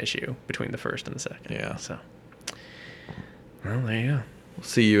second issue between the first and the second. Yeah. So, well, there you go. We'll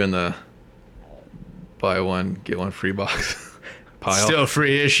see you in the buy one get one free box pile. Still a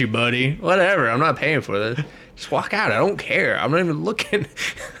free issue, buddy. Whatever. I'm not paying for this. Just walk out. I don't care. I'm not even looking.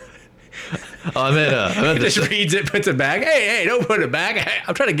 I meant just reads it, puts it back. Hey, don't put it back.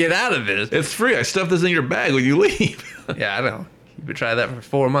 I'm trying to get out of this. It's free. I stuffed this in your bag when you leave. Yeah, I know. You've been trying that for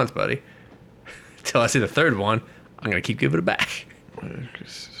 4 months, buddy. Until I see the third one, I'm going to keep giving it back.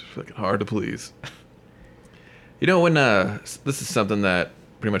 It's fucking hard to please. You know, when this is something that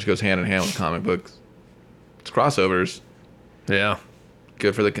pretty much goes hand in hand with comic books. It's crossovers. Yeah.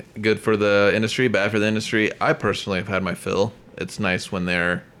 Good for the industry, bad for the industry. I personally have had my fill. It's nice when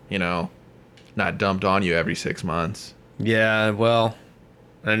they're, not dumped on you every 6 months. Yeah, well,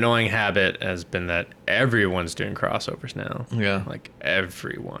 an annoying habit has been that everyone's doing crossovers now. Yeah. Like,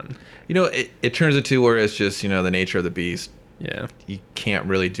 everyone. It turns into where it's just, the nature of the beast. Yeah. You can't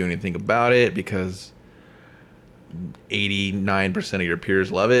really do anything about it because 89% of your peers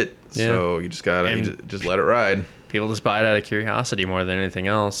love it. Yeah. So you just gotta just let it ride. People just buy it out of curiosity more than anything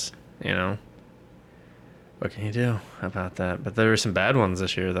else, What can you do about that? But there were some bad ones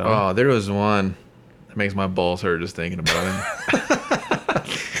this year, though. Oh, there was one that makes my balls hurt just thinking about it.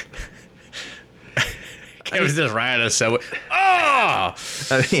 It was just right on a subway. Oh!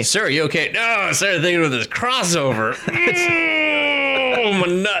 Sir, are you okay? No, I started thinking of this crossover. Oh, my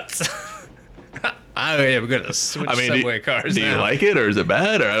nuts. I am going to switch subway cars Do you like it, or is it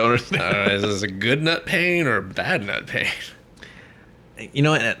bad, or I don't understand? Is this a good nut pain or bad nut pain? And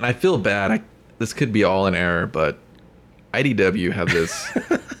I feel bad. This could be all an error, but IDW had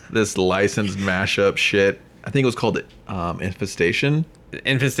this licensed mashup shit. I think it was called Infestation.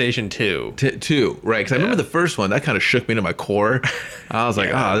 Infestation 2. 2, right? Because I remember the first one. That kind of shook me to my core. I was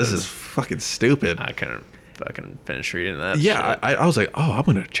like, this is fucking stupid. fucking finish reading that. Yeah, shit. I was like, oh, I'm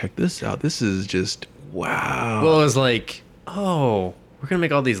gonna check this out. This is just wow. Well, it was like, oh, we're gonna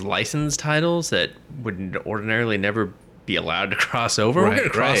make all these licensed titles that would ordinarily never be allowed to cross over. We're Right, gonna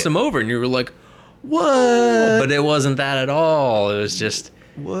cross right. them over, and you were like, what? but it wasn't that at all. It was just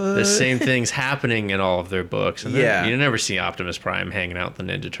What? the same things happening in all of their books. And Yeah. you never see Optimus Prime hanging out with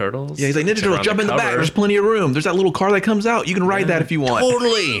the Ninja Turtles. Yeah, he's like, Ninja Except Turtles, on jump in the back. cover. There's plenty of room. There's that little car that comes out. You can ride that if you want.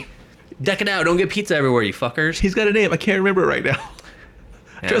 Totally. Deck it out. Don't get pizza everywhere, you fuckers. He's got a name. I can't remember it right now.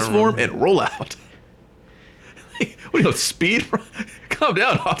 I don't Transform remember. and roll out. What do you know, speed? Calm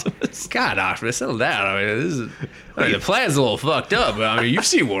down, Optimus. God, Optimus, settle down. I mean, the plan's a little fucked up, but I mean, you've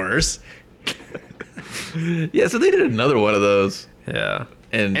seen worse. Yeah, so they did another one of those. Yeah.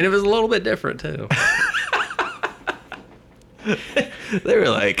 And And it was a little bit different, too. they were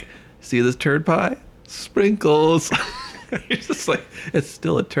like, see this turd pie? Sprinkles. You're just like, it's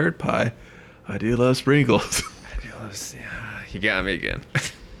still a turd pie. I do love sprinkles. You got me again.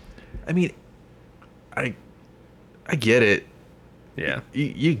 I mean, I get it. Yeah.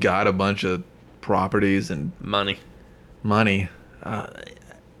 You got a bunch of properties and Money. money.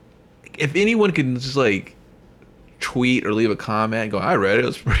 If anyone can just like tweet or leave a comment and go, I read it, it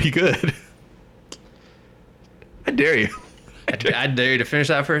was pretty good. I dare you. I dare you to finish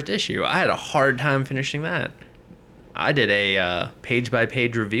that first issue. I had a hard time finishing that. I did a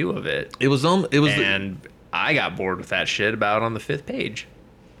page-by-page review of it. It was And I got bored with that shit about on the 5th page.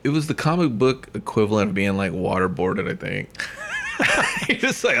 it was the comic book equivalent of being like waterboarded, I think. You're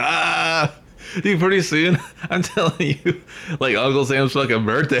just like, dude, pretty soon, I'm telling you, like Uncle Sam's fucking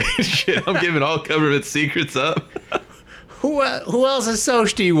birthday and shit. I'm giving all government secrets up. Who else's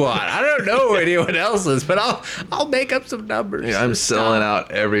soch do you want? I don't know anyone else's, but I'll make up some numbers. Yeah, I'm Just selling stop.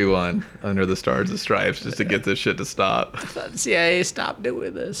 out everyone under the stars and stripes just to get this shit to stop. CIA, stop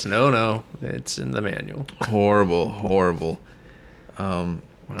doing this. No, it's in the manual. Horrible.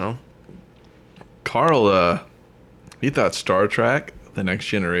 Well, Carl, he thought Star Trek, The Next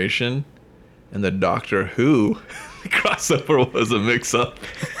Generation, and the Doctor Who crossover was a mix-up.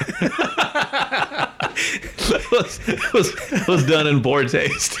 was done in poor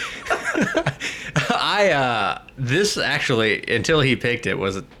taste. this actually, until he picked it,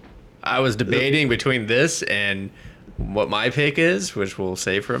 I was debating between this and what my pick is, which we'll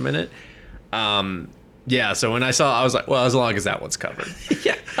save for a minute. Yeah, so when I saw, I was like, well, as long as that one's covered.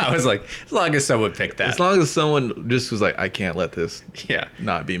 Yeah. I was like, as long as someone picked that. As long as someone just was like, I can't let this Yeah.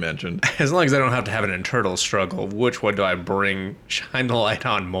 not be mentioned. As long as I don't have to have an internal struggle, which one do I shine the light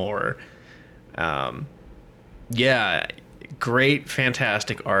on more? Yeah, great,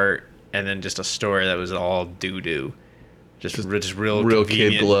 fantastic art, and then just a story that was all doo-doo. Just real Real kid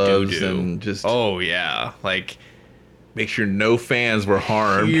convenient gloves doo-doo. and just Oh, yeah. Like, make sure no fans were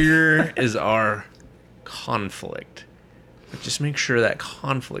harmed. here is our conflict. But just make sure that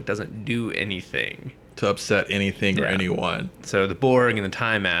conflict doesn't do anything. To upset anything or Yeah. anyone. So the Borg and the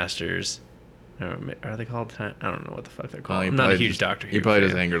Time Masters, are they called Time? I don't know what the fuck they're called. He I'm not a probably huge just- Doctor Who He probably fan.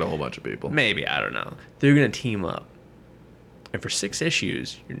 just angered a whole bunch of people. Maybe, I don't know. They're going to team up. And for 6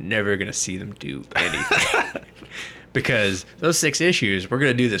 issues, you're never going to see them do anything. Because those 6 issues, we're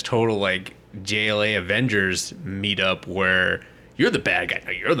going to do this total, like, JLA Avengers meetup where you're the bad guy.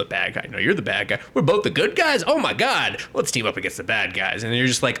 No, you're the bad guy. No, you're the bad guy. We're both the good guys? Oh, my God. Let's team up against the bad guys. And you're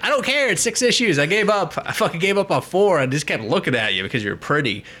just like, I don't care. It's 6 issues. I gave up. I fucking gave up on 4. I just kept looking at you because you're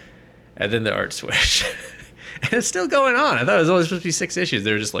pretty. And then the art switched. And it's still going on. I thought it was only supposed to be 6 issues.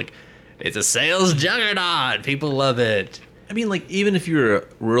 They're just like, it's a sales juggernaut. People love it. I mean, like, even if you're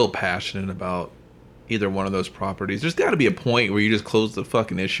real passionate about either one of those properties, there's got to be a point where you just close the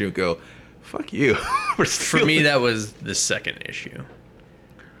fucking issue and go, fuck you. For me, that was the 2nd issue.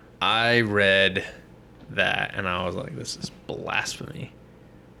 I read that and I was like, this is blasphemy.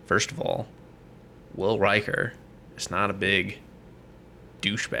 First of all, Will Riker is not a big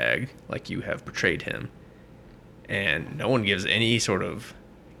douchebag like you have portrayed him. And no one gives any sort of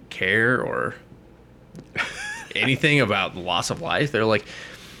care or anything about the loss of life. They're like,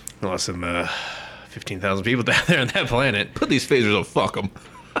 lost some 15,000 people down there on that planet. Put these phasers on, fuck them.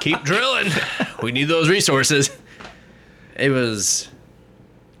 Keep drilling. We need those resources. It was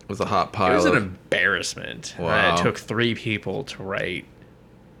Was a hot pile. It was an of- embarrassment. Wow. It took 3 people to write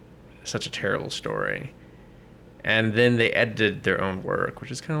such a terrible story. And then they edited their own work,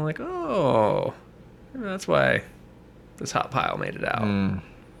 which is kind of like, oh, that's why this hot pile made it out.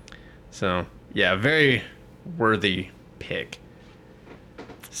 So, yeah, very worthy pick.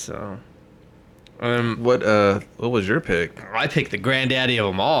 So, What was your pick? I picked the granddaddy of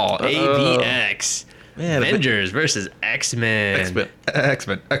them all, AVX. Man, Avengers versus X-Men.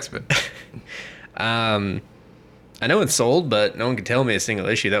 X-Men. I know it's sold, but no one can tell me a single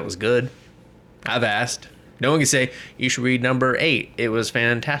issue that was good. I've asked. No one can say, you should read number 8. It was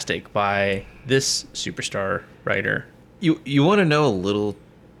fantastic by this superstar writer. You want to know a little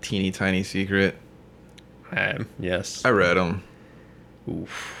teeny tiny secret? Yes. I read them.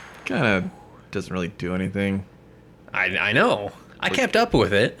 Oof. Kind of doesn't really do anything. I know. I kept up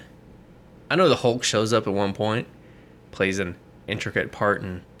with it. I know the Hulk shows up at one point, plays an intricate part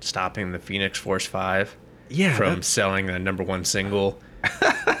in stopping the Phoenix Force 5 from selling the #1 single.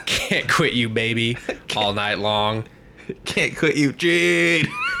 Can't Quit You, Baby, all night long. Can't Quit You, Jade.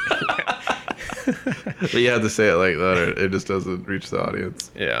 But you have to say it like that, or it just doesn't reach the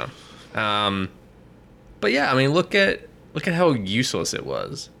audience. Yeah. But yeah, I mean, look at how useless it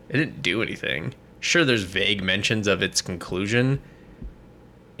was. It didn't do anything. Sure, there's vague mentions of its conclusion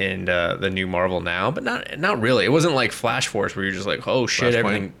in the new Marvel Now, but not really. It wasn't like Flash Force where you're just like, oh shit,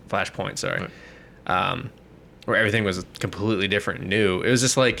 everything. Flashpoint, sorry. Right. Where everything was completely different and new. It was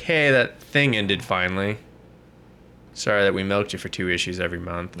just like, hey, that thing ended finally. Sorry that we milked you for 2 issues every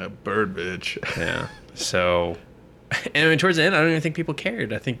month. That bird bitch. Yeah. So, and I mean, towards the end, I don't even think people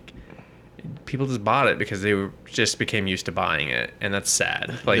cared. I think people just bought it because they just became used to buying it, and that's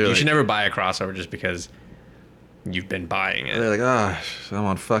sad. Like, you should never buy a crossover just because you've been buying it. They're like, I'm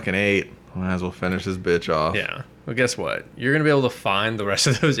on fucking 8. Might as well finish this bitch off. Yeah. Well, guess what? You're gonna be able to find the rest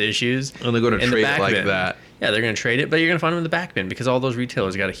of those issues. And they're going to trade it like bin. that. Yeah, they're going to trade it, but you're going to find them in the back bin because all those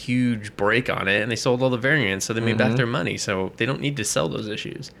retailers got a huge break on it, and they sold all the variants, so they made back their money. So they don't need to sell those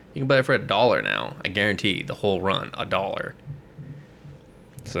issues. You can buy it for $1 now. I guarantee the whole run, $1.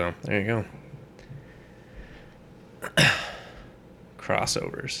 So there you go.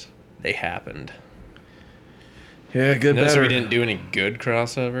 Crossovers. They happened. Yeah, good. Notice better. we didn't do any good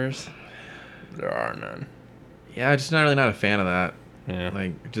crossovers. There are none. Yeah, just not a fan of that. Yeah.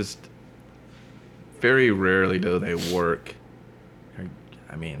 Like, just very rarely do they work.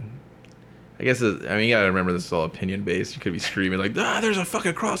 I mean, you gotta remember this is all opinion based. You could be screaming like, there's a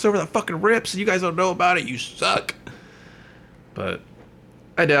fucking crossover that fucking rips, and you guys don't know about it. You suck. But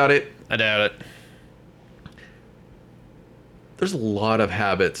I doubt it. There's a lot of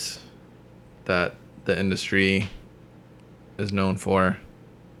habits that the industry is known for.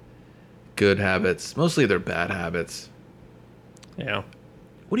 Good habits. Mostly they're bad habits. Yeah.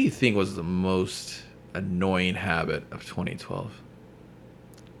 What do you think was the most annoying habit of 2012?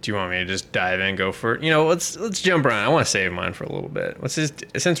 Do you want me to just dive in and go for it? Let's jump around. I want to save mine for a little bit.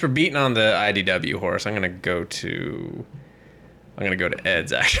 Since we're beating on the IDW horse, I'm gonna go to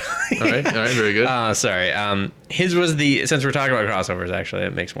Ed's actually. All right, very good. Sorry. His was since we're talking about crossovers, actually,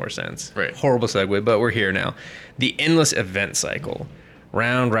 it makes more sense. Right. Horrible segue, but we're here now. The endless event cycle.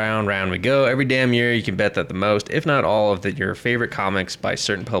 Round, round we go. Every damn year, you can bet that the most, if not all, of your favorite comics by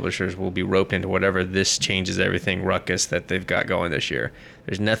certain publishers will be roped into whatever this changes everything ruckus that they've got going this year.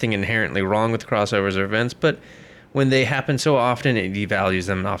 There's nothing inherently wrong with crossovers or events, but when they happen so often, it devalues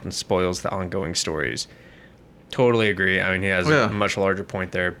them and often spoils the ongoing stories. Totally agree. I mean, he has a much larger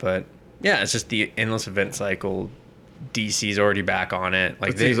point there, but yeah, it's just the endless event cycle. DC's already back on it.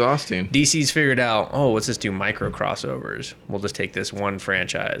 Like, it's exhausting. DC's figured out, let's just do micro crossovers. We'll just take this one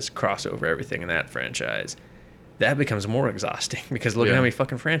franchise, cross over everything in that franchise. That becomes more exhausting because look at how many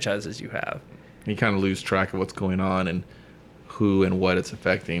fucking franchises you have. You kind of lose track of what's going on and who and what it's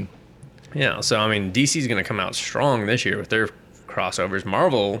affecting. Yeah, so I mean, DC's going to come out strong this year with their crossovers.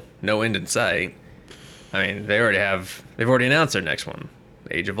 Marvel, no end in sight. I mean, they've already announced their next one,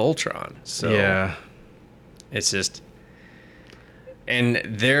 Age of Ultron. So yeah, it's just. And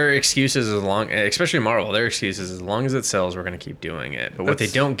their excuses, especially Marvel, their excuses, as long as it sells, we're going to keep doing it. But what they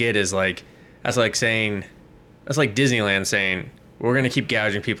don't get is that's like Disneyland saying, we're going to keep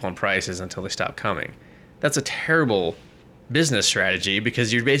gouging people on prices until they stop coming. That's a terrible business strategy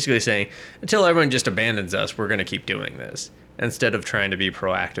because you're basically saying, until everyone just abandons us, we're going to keep doing this instead of trying to be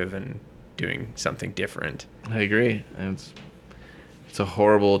proactive and doing something different. I agree. And it's a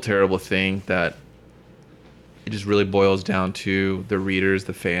horrible, terrible thing that it just really boils down to the readers,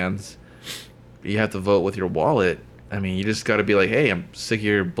 the fans. You have to vote with your wallet. I mean, you just got to be like, hey, I'm sick of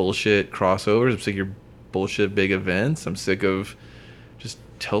your bullshit crossovers. I'm sick of your bullshit big events. I'm sick of just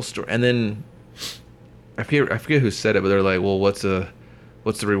tell story. And then I forget who said it, but they're like, well, what's the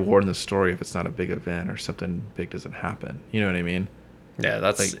reward in the story if it's not a big event or something big doesn't happen? You know what I mean? Yeah,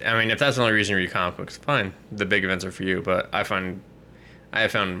 that's. Like, I mean, if that's the only reason you read comic books, fine. The big events are for you. But I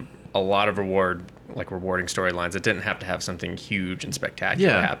have found a lot of rewarding storylines that didn't have to have something huge and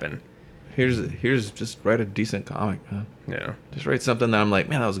spectacular happen. Here's just write a decent comic, man. Yeah. Just write something that I'm like,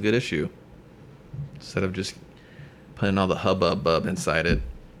 man, that was a good issue. Instead of just putting all the hubbub inside it.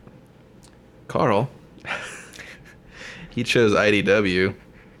 Carl, he chose IDW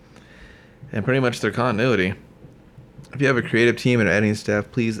and pretty much their continuity. If you have a creative team and editing staff,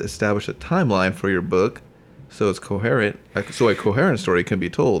 please establish a timeline for your book so it's coherent, so a coherent story can be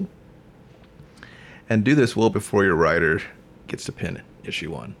told. And do this well before your writer gets to pen issue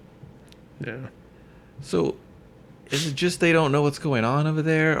 1. Yeah. So, is it just they don't know what's going on over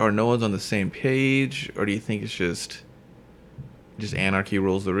there, or no one's on the same page, or do you think it's just anarchy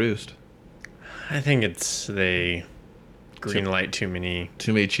rules the roost? I think it's they greenlight too many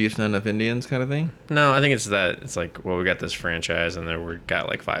chiefs, not enough Indians, kind of thing. No, I think it's that it's like, well, we got this franchise and then we got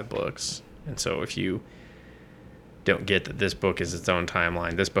like 5 books, and so if you don't get that this book is its own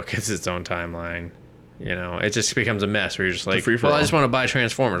timeline, this book is its own timeline, you know, it just becomes a mess where you're just like, well, I just want to buy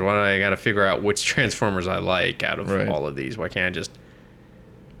Transformers. Why do I got to figure out which Transformers I like out of all of these? Why can't I just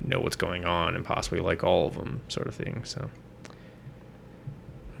know what's going on and possibly like all of them, sort of thing? So,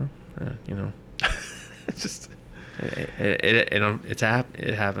 you know, It's just it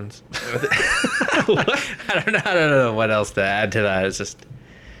happens. I don't know what else to add to that. It's just,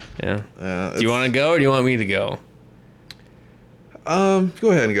 yeah. Do you want to go or do you want me to go? Go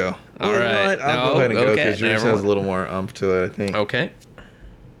ahead and go. All right. I'll go ahead and go because yours has a little more umph to it, I think. Okay.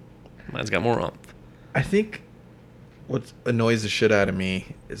 Mine's got more umph. I think what annoys the shit out of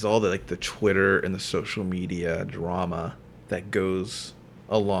me is all the Twitter and the social media drama that goes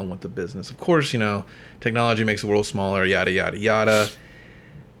along with the business. Of course, you know, technology makes the world smaller, yada, yada, yada.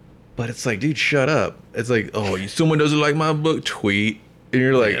 But it's like, dude, shut up. It's like, oh, someone doesn't like my book, tweet. And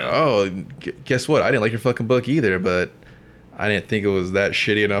you're like, oh, guess what? I didn't like your fucking book either, but I didn't think it was that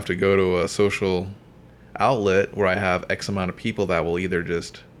shitty enough to go to a social outlet where I have X amount of people that will either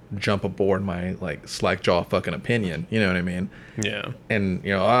just jump aboard my slackjaw fucking opinion. You know what I mean? Yeah. And,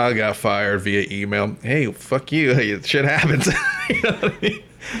 you know, I got fired via email. Hey, fuck you. Hey, shit happens. You know what I mean?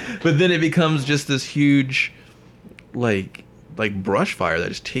 But then it becomes just this huge, like brush fire that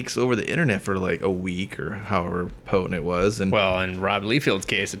just takes over the internet for a week or however potent it was. And well, in Rob Liefeld's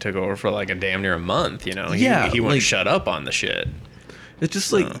case, it took over for a damn near a month. You know, he wouldn't shut up on the shit. It's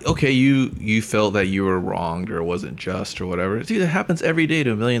just okay, you felt that you were wronged or it wasn't just or whatever. Dude, it happens every day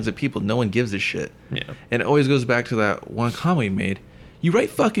to millions of people. No one gives a shit. Yeah. And it always goes back to that one comment we made. You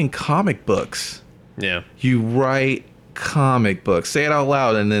write fucking comic books. Yeah. You write comic books. Say it out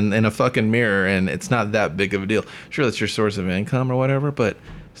loud and then in a fucking mirror, and it's not that big of a deal. Sure, that's your source of income or whatever, but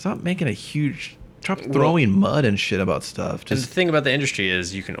stop making a huge... Stop throwing mud and shit about stuff. And the thing about the industry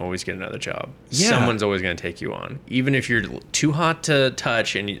is you can always get another job. Yeah. Someone's always going to take you on. Even if you're too hot to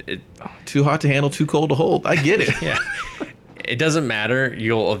touch and... too hot to handle, too cold to hold. I get it. Yeah. It doesn't matter.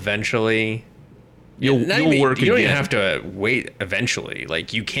 You'll eventually... You'll work again. You don't even have to wait eventually.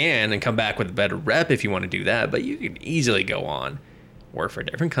 You can and come back with a better rep if you want to do that, but you can easily go on, work for a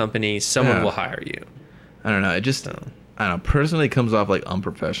different company. Someone will hire you. I don't know. It just... I don't know. Personally, it comes off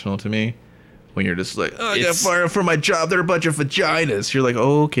unprofessional to me. When you're just like, oh, I got fired from my job. They're a bunch of vaginas. You're like,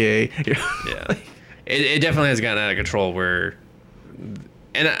 oh, okay. Yeah. It definitely has gotten out of control where...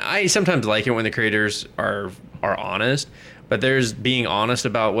 And I sometimes like it when the creators are honest, but there's being honest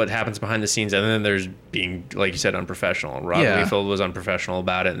about what happens behind the scenes, and then there's being, like you said, unprofessional. Rob Liefeld was unprofessional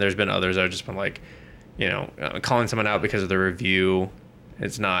about it, and there's been others that have just been calling someone out because of their review.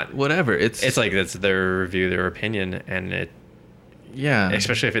 It's not... Whatever. It's that's their review, their opinion, and it... Yeah.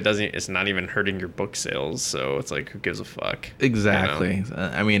 Especially if it's not even hurting your book sales. So it's who gives a fuck? Exactly. You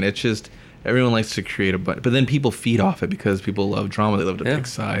know? I mean, it's just, everyone likes to create but then people feed off it because people love drama. They love to pick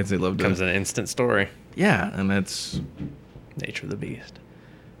sides. They love to... Becomes an instant story. Yeah. And that's... Nature of the beast.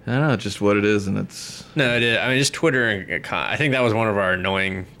 I don't know, just what it is, and it's... No, it is. I mean, just Twitter. I think that was one of our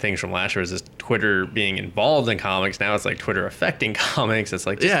annoying things from last year, was this Twitter being involved in comics. Now it's Twitter affecting comics. It's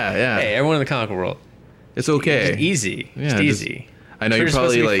hey, everyone in the comic world. It's okay. It's easy. Yeah, it's easy. I know Twitter's you're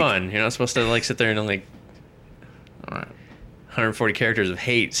probably supposed to be fun. You're not supposed to sit there and all right, 140 characters of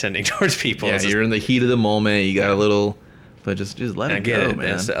hate sending towards people. Yeah, you're in the heat of the moment. You got a little, but just let it go,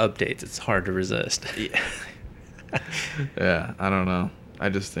 man. It's the updates. It's hard to resist. Yeah. Yeah, I don't know. I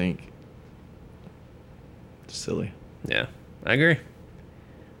just think it's silly. Yeah, I agree.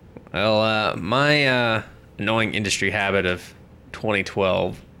 Well, my annoying industry habit of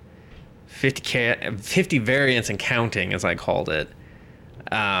 2012, 50 variants and counting, as I called it.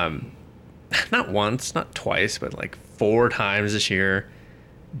 Not once, not twice, but 4 times this year,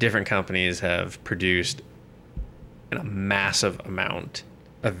 different companies have produced a massive amount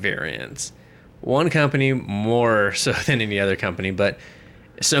of variants. One company more so than any other company, but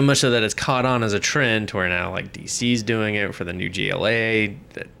so much so that it's caught on as a trend to where now DC's doing it for the new GLA,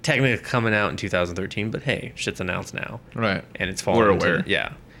 technically coming out in 2013, but hey, shit's announced now. Right. And it's fallen. We're aware.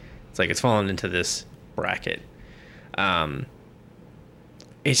 Yeah. It's like it's fallen into this bracket.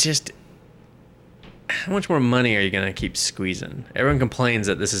 It's just, how much more money are you going to keep squeezing? Everyone complains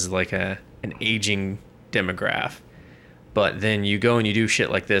that this is like an aging demographic, but then you go and you do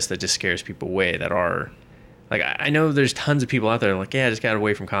shit like this that just scares people away that are, like, I know there's tons of people out there like, yeah, I just got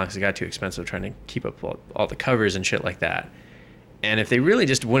away from comics. It got too expensive trying to keep up all the covers and shit like that. And if they really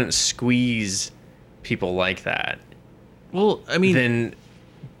just wouldn't squeeze people like that, well, I mean, then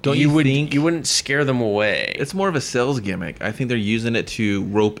you think you wouldn't scare them away. It's more of a sales gimmick. I think they're using it to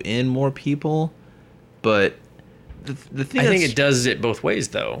rope in more people, but the thing I think it does it both ways,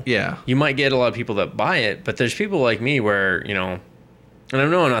 though. Yeah. You might get a lot of people that buy it, but there's people like me where, you know, and I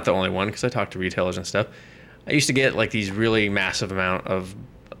know I'm not the only one because I talk to retailers and stuff. I used to get like these really massive amount of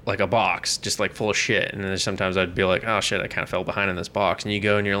like a box just like full of shit, and then sometimes I'd be like, oh shit, I kind of fell behind in this box, and you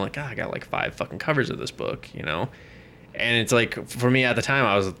go and you're like, I got like 5 fucking covers of this book, you know. And it's like, for me at the time,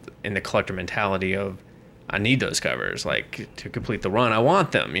 I was in the collector mentality of, I need those covers, like, to complete the run. I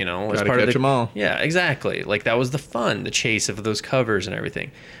want them, you know. Gotta catch them all. Yeah, exactly. Like, that was the fun, the chase of those covers and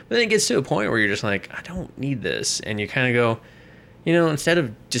everything. But then it gets to a point where you're just like, I don't need this. And you kind of go, you know, instead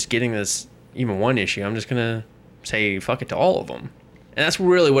of just getting this even one issue, I'm just going to say fuck it to all of them. And that's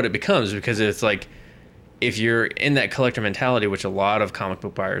really what it becomes, because it's like, if you're in that collector mentality, which a lot of comic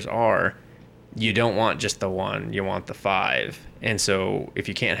book buyers are, you don't want just the one, you want the 5. And so if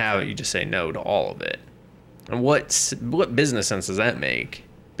you can't have it, you just say no to all of it. And what business sense does that make?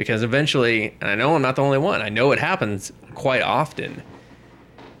 Because eventually, and I know I'm not the only one, I know it happens quite often,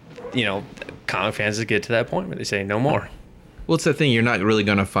 you know, comic fans just get to that point where they say no more. Well, it's the thing, you're not really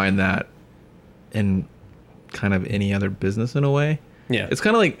going to find that in kind of any other business in a way. Yeah. It's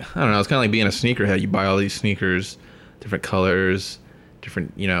kind of like, I don't know, it's kind of like being a sneakerhead. You buy all these sneakers, different colors,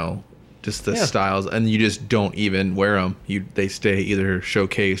 different, you know, just the styles, and you just don't even wear them. They stay either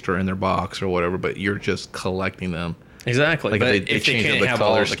showcased or in their box or whatever, but you're just collecting them. Exactly. Like but if they change can't the have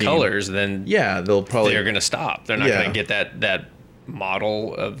color all the scheme. colors, then Yeah, they're going to stop. They're not going to get that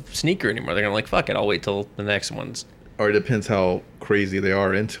model of sneaker anymore. They're going to like, fuck it, I'll wait till the next one's. Or it depends how crazy they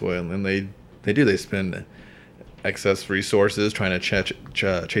are into it, and then they spend excess resources trying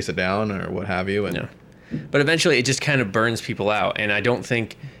to chase it down or what have you. And Yeah. But eventually it just kind of burns people out, and I don't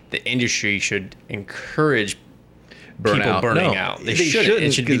think the industry should encourage people burning out. They shouldn't.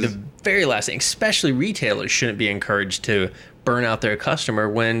 It should be the very last thing. Especially retailers shouldn't be encouraged to burn out their customer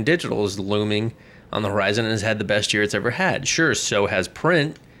when digital is looming on the horizon and has had the best year it's ever had. Sure, so has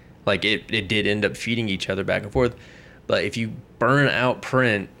print. Like it did end up feeding each other back and forth. But if you burn out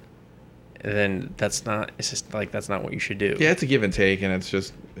print, then that's not what you should do. Yeah, it's a give and take, and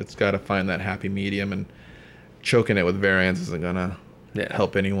it's got to find that happy medium, and choking it with variants isn't gonna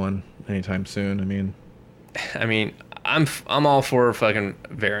help anyone anytime soon. I mean, I'm all for a fucking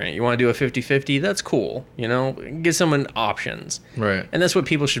variant. You want to do a 50-50? That's cool. You know, give someone options. Right. And that's what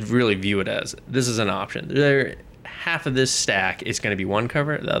people should really view it as. This is an option. Half of this stack is going to be one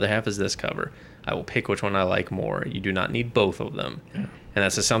cover. The other half is this cover. I will pick which one I like more. You do not need both of them. Yeah. And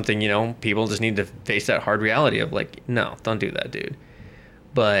that's just something, you know, people just need to face that hard reality of like, no, don't do that, dude.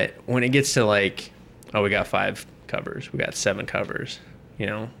 But when it gets to like, oh, we got 5 covers. We got 7 covers. You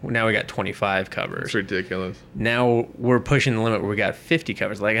know, now we got 25 covers. It's ridiculous. Now we're pushing the limit where we got 50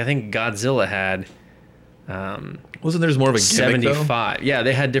 covers. Like I think Godzilla had wasn't there more of a gimmick, 75. Though? Yeah,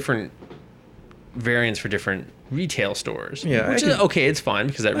 they had different variants for different retail stores. Yeah, which is okay, it's fine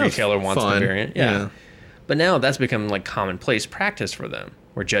because that retailer wants the variant. Yeah. But now that's become like commonplace practice for them.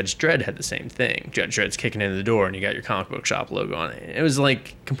 Where Judge Dredd had the same thing. Judge Dredd's kicking into the door and you got your comic book shop logo on it. It was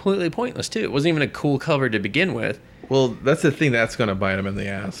like completely pointless too. It wasn't even a cool cover to begin with. Well, that's the thing that's going to bite them in the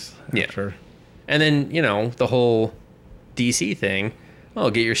ass. After. Yeah. And then, you know, the whole DC thing, oh,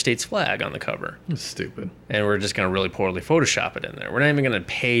 get your state's flag on the cover. That's stupid. And we're just going to really poorly Photoshop it in there. We're not even going to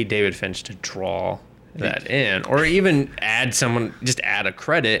pay David Finch to draw that in. Or even add a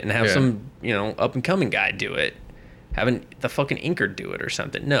credit and have some, you know, up-and-coming guy do it. Having the fucking inker do it or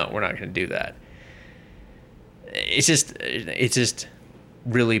something. No, we're not going to do that. It's just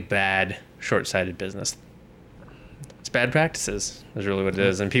really bad, short-sighted business. It's bad practices is really what it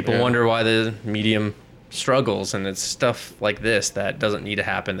is. And people wonder why the medium struggles, and it's stuff like this that doesn't need to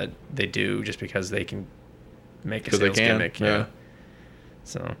happen that they do just because they can make a sales gimmick. Yeah.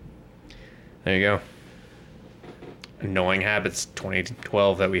 So there you go. Annoying habits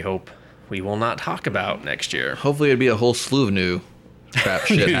 2012 that we hope we will not talk about next year. Hopefully it'd be a whole slew of new crap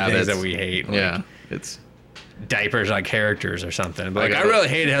shit habits that we hate. Like, it's diapers on characters or something. But like, I really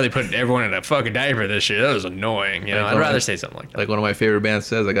hated how they put everyone in a fucking diaper this year. That was annoying. You know, I'd rather say something like that. Like one of my favorite bands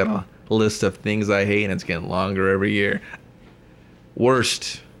says, I got a list of things I hate, and it's getting longer every year.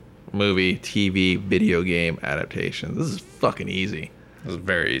 Worst movie, TV, video game adaptations. This is fucking easy. It was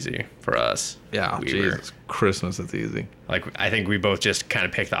very easy for us. Yeah, Jesus Christmas, it's easy. Like, I think we both just kind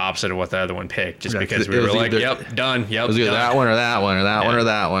of picked the opposite of what the other one picked, just Yeah, because it we were was like, either- yep, done, yep, It was either done. that one or that one or that one Yeah. or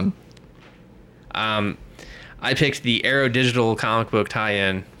that one. I picked the Arrow Digital comic book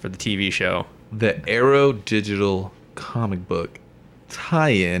tie-in for the TV show. The Arrow Digital comic book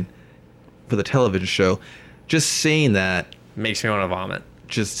tie-in for the television show. Just saying that, Makes me want to vomit.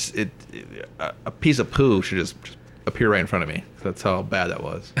 a piece of poo should just appear right in front of me. That's how bad that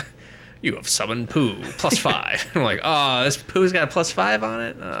was. You have summoned poo, +5. I'm like, oh, this poo's got a +5 on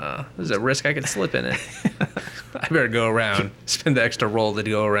it? There's a risk I could slip in it. I better go around, spend the extra roll to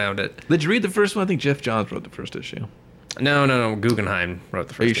go around it. Did you read the first one? I think Jeff Johns wrote the first issue. No. Guggenheim wrote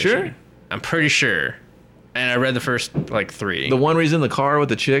the first you issue. sure? I'm pretty sure. And I read the first, 3. The one where he's in the car with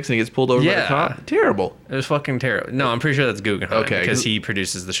the chicks and he gets pulled over by the Yeah. cop? Terrible. It was fucking terrible. No, I'm pretty sure that's Guggenheim. Okay. Because he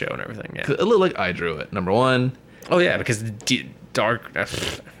produces the show and everything, yeah. It looked like I drew it. Number one. Oh, yeah, because Dark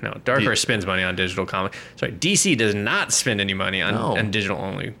Horse spends money on digital comic. Sorry, DC does not spend any money on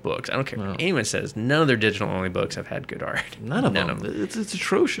digital-only books. I don't care what anyone says. None of their digital-only books have had good art. None of them. It's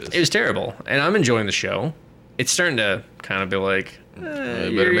atrocious. It was terrible, and I'm enjoying the show. It's starting to kind of be like, better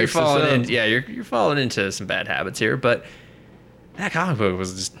you're mix this falling up. in. Yeah, you're falling into some bad habits here. But that comic book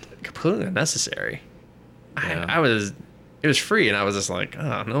was just completely unnecessary. Yeah. It was free, and I was just like,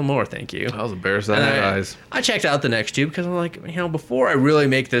 oh, no more, thank you. I was embarrassed out And of my eyes. I checked out the next two because I'm like, before I really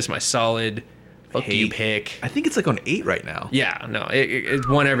make this my solid fuck you pick. I think it's like on 8 right now. Yeah, no, it's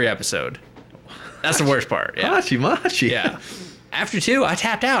one every episode. That's the worst part. Yeah. Machi. Yeah. After 2, I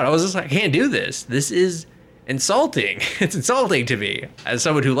tapped out. I was just like, I can't do this. This is insulting. It's insulting to me as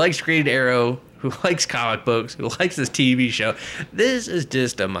someone who likes Green Arrow, who likes comic books, who likes this TV show. This is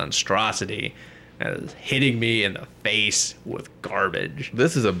just a monstrosity that is hitting me in the face with garbage.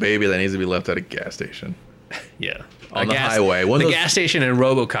 This is a baby that needs to be left at a gas station. Yeah. On the highway. One The of those- gas station in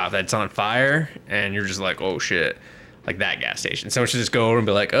RoboCop that's on fire, and you're just like, oh shit. Like that gas station. Someone should just go over and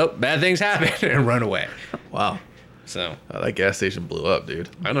be like, oh, bad things happen, and run away. Wow. So, That gas station blew up, dude.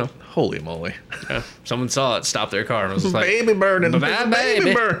 I know. Holy moly. Yeah. Someone saw it, stopped their car, and was just like, Baby burning. Bye, Baby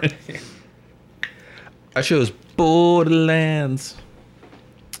baby. burning. I chose Borderlands.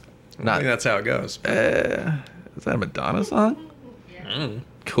 I think that's how it goes. Is that a Madonna song?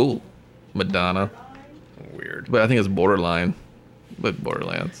 Cool. Madonna. Weird. But I think it's Borderline. But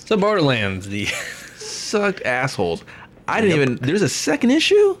Borderlands. So Borderlands, the Sucked assholes. I didn't even... There's a second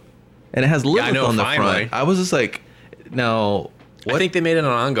issue? And it has Lilith I know, on the finally. front. I was just like... No... I think they made it an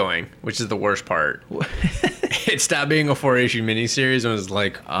ongoing, which is the worst part. It stopped being a 4-issue miniseries and was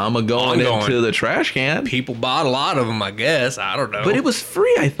like, I'm going Ongoing. into the trash can. people bought a lot of them, I guess. I don't know. But it was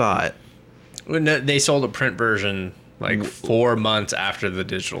free, I thought. When they sold a print version like 4 months after the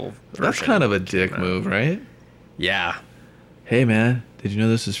digital version. That's kind of a dick move, right? Yeah. Hey, man, did you know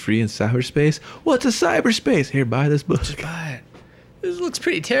this is free in cyberspace? What's a cyberspace? Here, buy this book. But this looks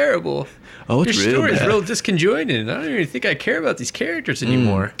pretty terrible. Oh, it's Your real story is bad. real disconjointed. I don't even think I care about these characters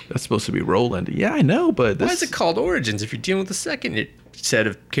anymore. That's supposed to be Roland. Yeah, I know, but this... Why is it called Origins if you're dealing with the second set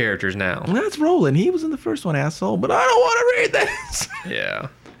of characters now? That's Roland. He was in the first one, asshole. But I don't want to read this. Yeah.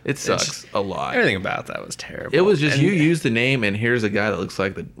 It sucks a lot. Everything about that was terrible. It was just And- you use the name, and here's a guy that looks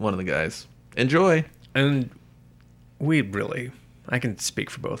like one of the guys. Enjoy. And I can speak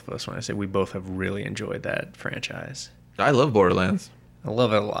for both of us when I say we both have really enjoyed that franchise. I love Borderlands. I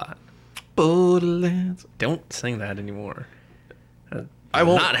love it a lot. Borderlands. Don't sing that anymore. I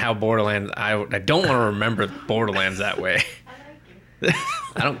won't. Not how Borderlands. I don't want to remember Borderlands that way. I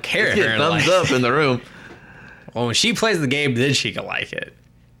don't care. Get Aaron thumbs likes- up in the room. Well, when she plays the game, then she can like it.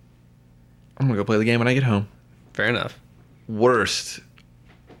 I'm gonna go play the game when I get home. Fair enough. Worst,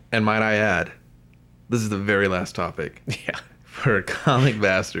 and might I add, this is the very last topic Yeah. for Comic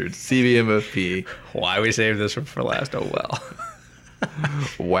Bastards, CBMFP, Why we saved this one for last? Oh well.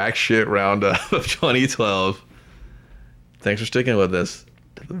 Whack Shit Roundup of 2012. Thanks for sticking with us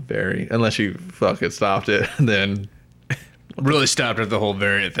to the very, unless you fucking stopped it, then, Really stopped at the whole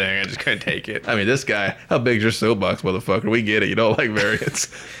variant thing. I just couldn't take it. I mean, this guy, how big's your soapbox, motherfucker? We get it. You don't like variants.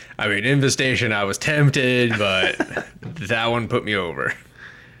 I mean, Infestation, I was tempted, but that one put me over.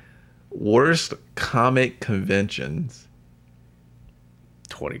 Worst comic conventions,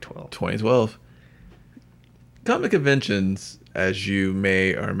 2012. 2012. Comic conventions, as you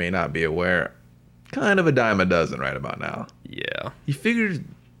may or may not be aware, kind of a dime a dozen right about now. Yeah. You figure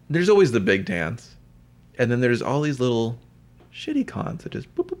there's always the big dance, and then there's all these little shitty cons that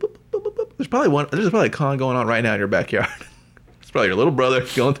just boop, boop, boop, boop, boop, boop. There's probably a con going on right now in your backyard. It's probably your little brother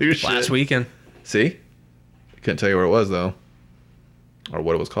going through your shit. Last weekend. See? Couldn't tell you where it was though. or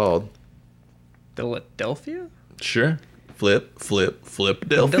what it was called. Philadelphia? Sure.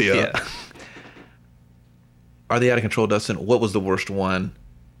 Philadelphia. Are they out of control, Dustin? What was the worst one?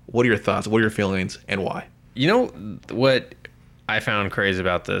 What are your thoughts? What are your feelings, and why? You know what I found crazy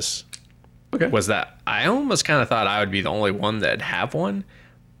about this was that I almost kind of thought I would be the only one that'd have one,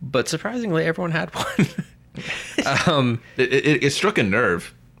 but surprisingly, everyone had one. It struck a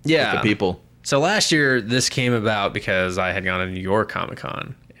nerve. With the people. So last year, this came about because I had gone to New York Comic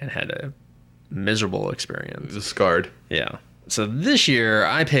Con and had a miserable experience. It was scarred. Yeah. So this year,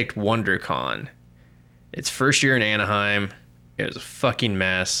 I picked WonderCon. It's first year in Anaheim. It was a fucking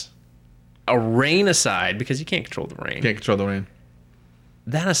mess. A rain aside, because you can't control the rain. Can't control the rain.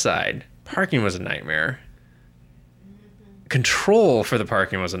 That aside, parking was a nightmare. Control for the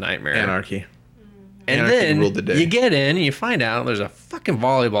parking was a nightmare. Anarchy. And then you get in and you find out there's a fucking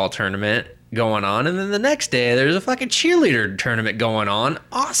volleyball tournament going on. And then the next day there's a fucking cheerleader tournament going on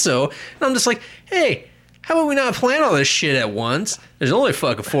also. And I'm just like, hey, how about we not plan all this shit at once? There's only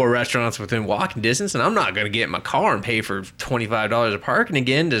fucking 4 restaurants within walking distance, and I'm not going to get in my car and pay for $25 of parking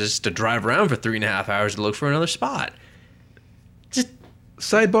again just to drive around for 3.5 hours to look for another spot. Just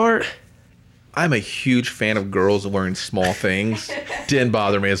sidebar, I'm a huge fan of girls wearing small things. Didn't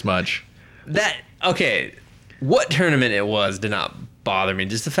bother me as much. Okay, what tournament it was did not bother me.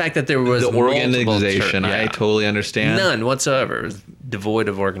 Just the fact that there was the organization. I totally understand. None whatsoever. It was devoid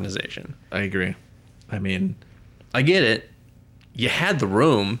of organization. I agree. I mean, I get it. You had the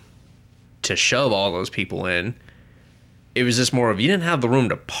room to shove all those people in. It was just more of you didn't have the room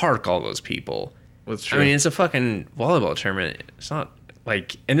to park all those people. That's true. I mean, it's a fucking volleyball tournament. It's not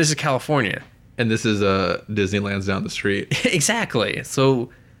like, and this is California. And this is Disneyland's down the street. Exactly. So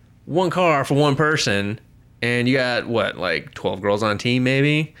one car for one person, and you got what, like 12 girls on a team,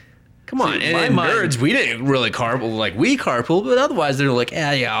 maybe? Come on. And nerds, we didn't really carpool. Like, we carpool, but otherwise they're like,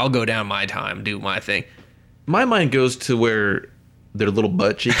 yeah, I'll go down my time, do my thing. My mind goes to where their little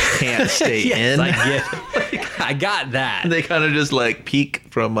butt cheeks can't stay yes, in. I get it. I got that. They kind of just like peek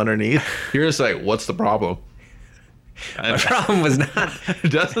from underneath. You're just like, what's the problem? My problem was not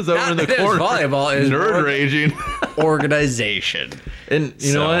Dustin's over in the corner. Volleyball is nerd raging. Organization. And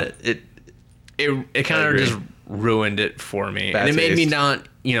you know what? It kind of just ruined it for me. Bad and it made me taste. not,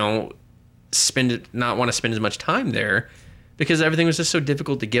 not want to spend as much time there because everything was just so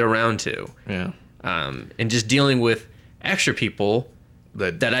difficult to get around to. Yeah. And just dealing with extra people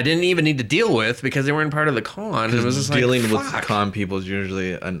that I didn't even need to deal with because they weren't part of the con. It was just dealing like, with fuck. con people is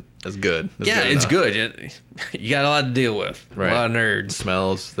usually as good. It's good. You got a lot to deal with. Right. A lot of nerds.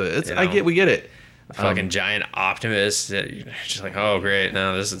 Smells. You know. We get it. Fucking giant optimists. That you're just like, oh great,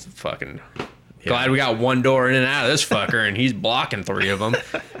 no, this is fucking. Glad we got one door in and out of this fucker, and he's blocking 3 of them.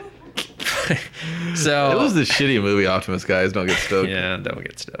 So It was the shitty movie Optimus, guys. Don't get stoked. yeah, don't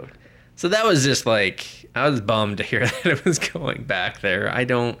get stoked. So that was just like, I was bummed to hear that it was going back there.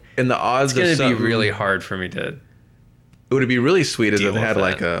 And the odds It's gonna be really hard for me to. It would be really sweet if deal they had with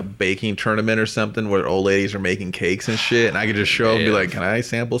like that. a baking tournament or something where old ladies are making cakes and shit, and I could just show up and be Yeah. like, "Can I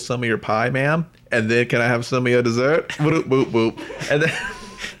sample some of your pie, ma'am? And then can I have some of your dessert?" Boop boop boop. And then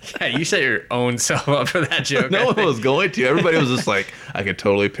Yeah, you set your own self up for that joke. no I one think. was going to. Everybody was just like, I could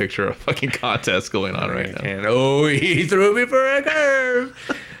totally picture a fucking contest going on right now. And oh, he threw me for a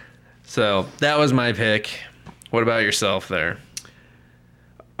curve. So that was my pick. What about yourself there?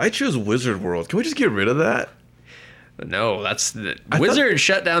 I chose Wizard World. Can we just get rid of that? No, Wizard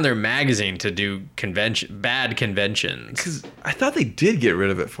shut down their magazine to do bad conventions. Because I thought they did get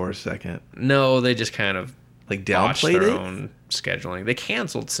rid of it for a second. No, they just kind of Like botched downplayed their it. own scheduling. They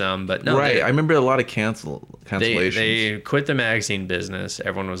canceled some, but no, Right. they- I remember a lot of cancellations. They quit the magazine business.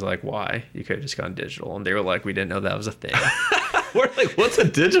 Everyone was like, "Why? You could have just gone digital." And they were like, "We didn't know that was a thing." We're like, what's a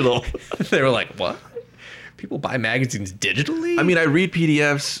digital? They were like, "What? People buy magazines digitally?" I mean, I read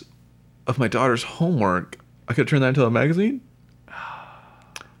PDFs of my daughter's homework. I could turn that into a magazine.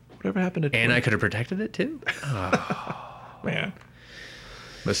 Whatever happened to and Twitter? I could have protected it too. Man,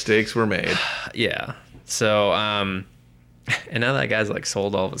 mistakes were made. Yeah. So, and now that guy's like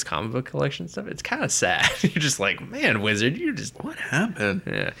sold all of his comic book collection stuff, it's kind of sad. You're just like, man, Wizard, you just What happened?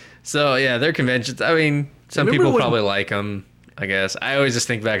 yeah. So yeah, their conventions. I mean, some Remember people when- probably like them. I guess I always just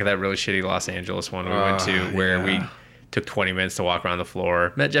think back of that really shitty Los Angeles one we went to where we took 20 minutes to walk around the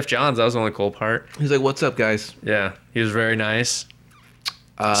floor. Met Jeff Johns. That was the only cool part. He's like, "What's up, guys?" Yeah, he was very nice.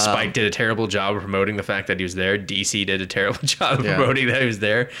 Spike did a terrible job of promoting the fact that he was there. DC did a terrible job of Yeah. promoting that he was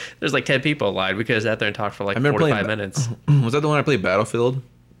there. There's like 10 people lied. We could have sat there and talked for like remember 45 playing- minutes. Was that the one I played Battlefield?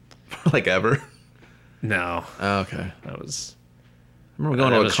 Like ever? No, Oh, okay. that was. remember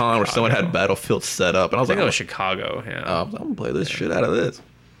going to a con where someone had Battlefield set up, and I was I think like, it was Chicago. Yeah. I'm gonna play this shit out of this.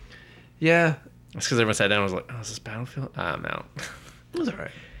 Yeah, That's because everyone sat down and was like, oh, is this Battlefield? I'm out. it was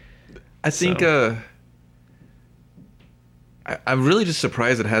alright. I think I'm really just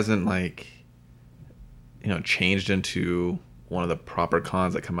surprised it hasn't like, changed into one of the proper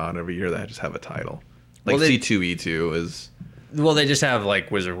cons that come out every year that just have a title. Like C2E2 is. Well, they just have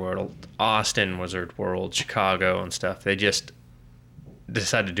like Wizard World, Austin, Wizard World, Chicago, and stuff. They just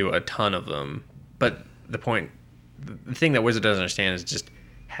decide to do a ton of them. But the thing that Wizard doesn't understand is just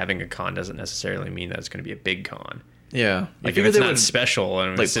having a con doesn't necessarily mean that it's going to be a big con. Yeah, Like if it's not special,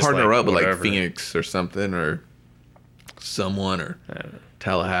 and like it's just partner up with whatever. like Phoenix or something, or someone, or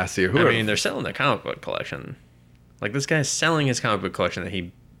Tallahassee, or whoever. I mean, they're selling their comic book collection. Like this guy's selling his comic book collection that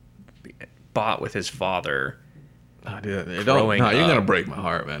he bought with his father. Oh, dude, you're growing gonna up. break my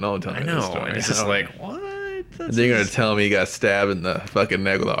heart, man. Don't tell me I this know, story. and it's just like, what? And then you're gonna tell me he got stabbed in the fucking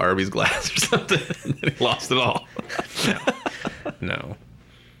neck with an Arby's glass or something, and then he lost it all. No.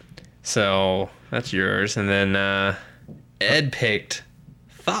 So that's yours, and then Ed picked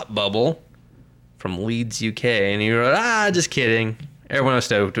Thought Bubble from Leeds, UK, and he wrote, just kidding. Everyone I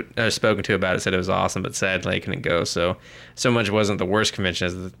was spoken to about it said it was awesome, but sadly I couldn't go. So much wasn't the worst convention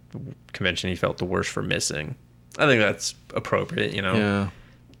as the convention he felt the worst for missing. I think that's appropriate, Yeah.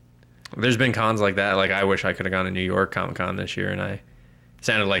 There's been cons like that. Like I wish I could have gone to New York Comic Con this year, and it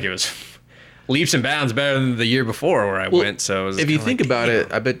sounded like it was leaps and bounds better than the year before where I went. So it was if you kinda think like, about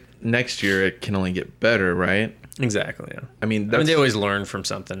it, I bet next year it can only get better, right? exactly, yeah. I mean, they always learn from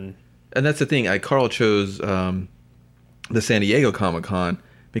something. And that's the thing. Carl chose the San Diego Comic Con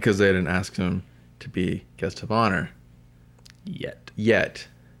because they didn't ask him to be guest of honor yet.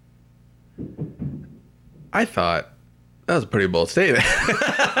 I thought that was a pretty bold statement.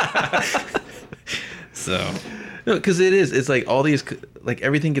 So No, because it is. It's like all these, like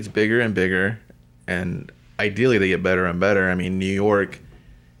everything gets bigger and bigger, and ideally they get better and better. I mean, New York,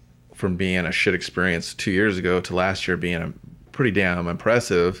 from being a shit experience 2 years ago to last year being a pretty damn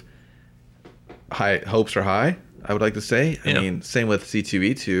impressive. High hopes are high, I would like to say. I mean, same with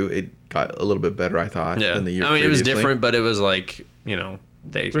C2E2. It got a little bit better, I thought, than the year I mean, it was previously. different, but it was like,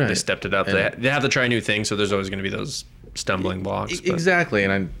 they stepped it up. And They have to try new things, so there's always going to be those stumbling blocks. But. Exactly,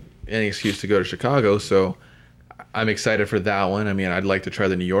 and I'm any excuse to go to Chicago, so I'm excited for that one. I mean, I'd like to try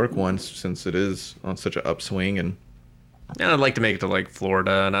the New York one since it is on such an upswing, and I'd like to make it to like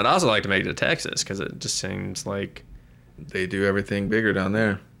Florida, and I'd also like to make it to Texas because it just seems like they do everything bigger down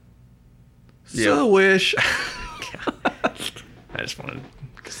there. So wish. I just wanted,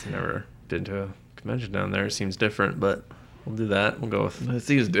 because I never been to a convention down there. It seems different, but we'll do that. We'll go with It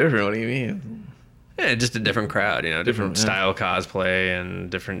seems different. What do you mean? just a different crowd, different style cosplay and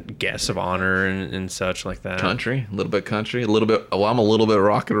different guests of honor and such like that. Country, a little bit country, a little bit. Oh, I'm a little bit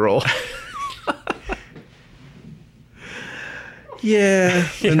rock and roll. Yeah,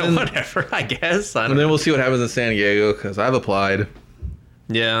 and then, whatever. I guess. and then we'll see what happens in San Diego because I've applied.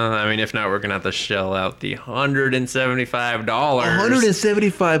 Yeah, I mean, if not, we're gonna have to shell out the $175.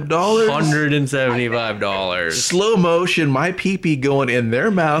 $175. $175. Slow motion, my pee-pee going in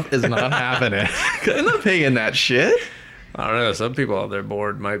their mouth is not happening. I'm not paying that shit. I don't know. Some people out there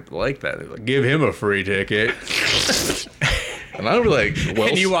bored might like that. They're like, give him a free ticket. And I'm like, well,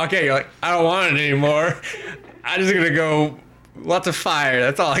 And you walk in, you're like, I don't want it anymore. I'm just gonna go. Lots of fire.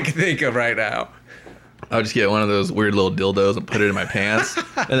 That's all I can think of right now. I'll just get one of those weird little dildos and put it in my pants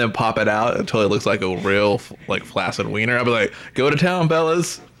and then pop it out until it looks like a real, like, flaccid wiener. I'll be like, go to town,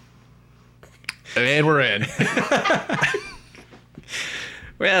 fellas. And we're in.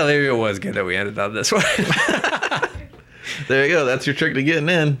 Well, maybe it was good that we ended on this one. There you go. That's your trick to getting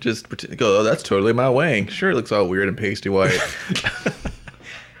in. Just pretend, go, oh, that's totally my wang. Sure, it looks all weird and pasty white.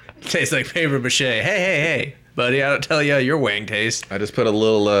 Tastes like paper mache. Hey, buddy, I don't tell you how your wang tastes. I just put a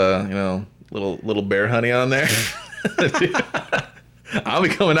little, little bear honey on there. I'll be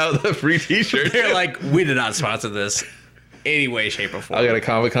coming out with a free t-shirt. They're like, we did not sponsor this any way, shape, or form. I got a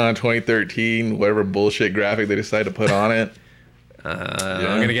Comic-Con 2013, whatever bullshit graphic they decide to put on it. I'm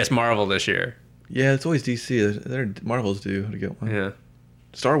going to guess Marvel this year. Yeah, it's always DC. They're Marvel's due to get one. Yeah.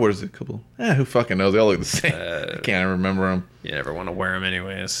 Star Wars is a couple. Who fucking knows? They all look the same. I can't remember them. You never want to wear them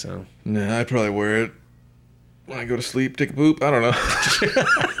anyways, so. Nah, I'd probably wear it when I go to sleep, take a poop. I don't know.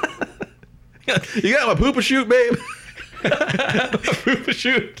 You got my poop shoot, babe? My poop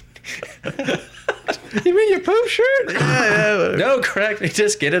shoot. You mean your poop shirt? Yeah. No, correct me.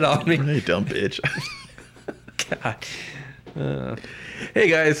 Just get it on me. Hey, dumb bitch. God. Hey,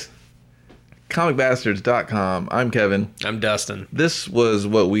 guys. ComicBastards.com. I'm Kevin. I'm Dustin. This was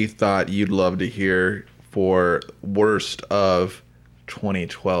what we thought you'd love to hear for worst of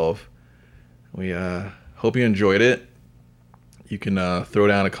 2012. We hope you enjoyed it. You can throw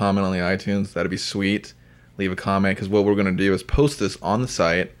down a comment on the iTunes. That'd be sweet. Leave a comment, because what we're going to do is post this on the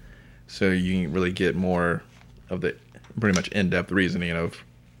site so you can really get more of the pretty much in-depth reasoning of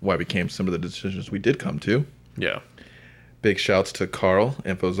why we came to some of the decisions we did come to. Yeah. Big shouts to Carl,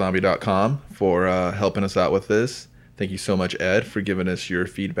 infozombie.com, for helping us out with this. Thank you so much, Ed, for giving us your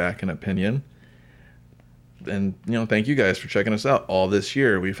feedback and opinion. And, thank you guys for checking us out all this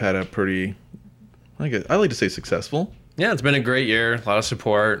year. We've had a pretty, I like to say, successful. Yeah, it's been a great year. A lot of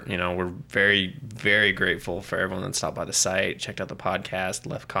support. We're very, very grateful for everyone that stopped by the site, checked out the podcast,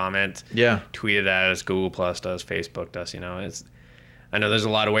 left comments, tweeted at us, Google Plus'd us, Facebook'd us. I know there's a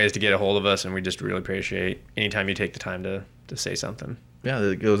lot of ways to get a hold of us, and we just really appreciate anytime you take the time to say something. Yeah,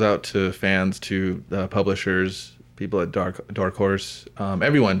 it goes out to fans, to publishers, people at Dark Horse,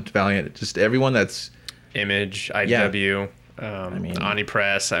 everyone, Valiant, just everyone that's... Image, IDW, Ani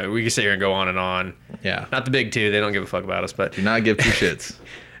Press. We could sit here and go on and on. Yeah. Not the big two. They don't give a fuck about us, but... Do not give two shits.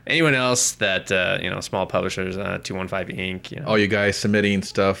 Anyone else that, small publishers, 215 Inc. All you guys submitting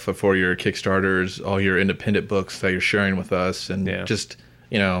stuff for your Kickstarters, all your independent books that you're sharing with us, and just,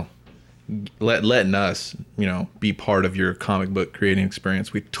 letting us, be part of your comic book creating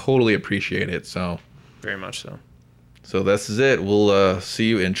experience. We totally appreciate it. So very much so. So this is it. We'll see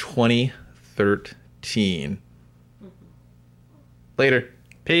you in 2013. Later.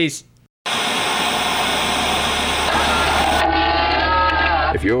 Peace.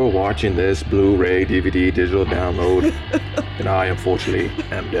 If you're watching this Blu-ray, DVD, digital download, then I unfortunately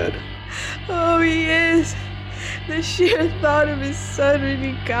am dead. Oh, he is. The sheer thought of his son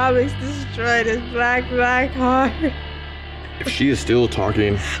reading comics destroyed his black heart. If she is still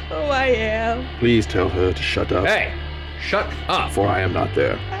talking, Oh, I am. please tell her to shut up. Hey, shut up. For I am not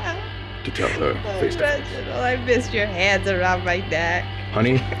there to tell her face to face. Reginald, I missed your hands around my neck.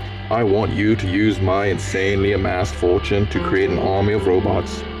 Honey, I want you to use my insanely amassed fortune to create an army of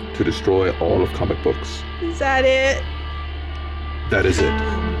robots to destroy all of comic books. Is that it? That is it.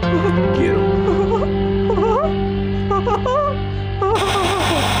 Get 'em.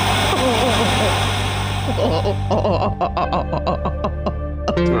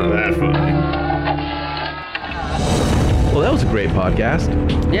 It's not that funny. Well, that was a great podcast.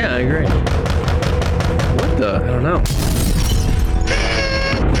 Yeah, I agree. What the? I don't know.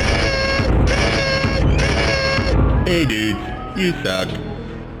 Hey dude, you suck.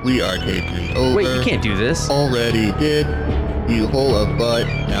 We are taping over. Wait, you can't do this. Already did. You hole of butt.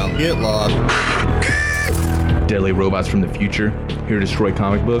 Now get lost. Deadly robots from the future here to destroy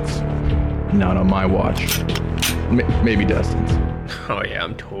comic books? Not on my watch. Maybe Dustin's. Oh yeah,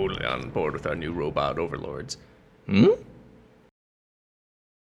 I'm totally on board with our new robot overlords. Hmm?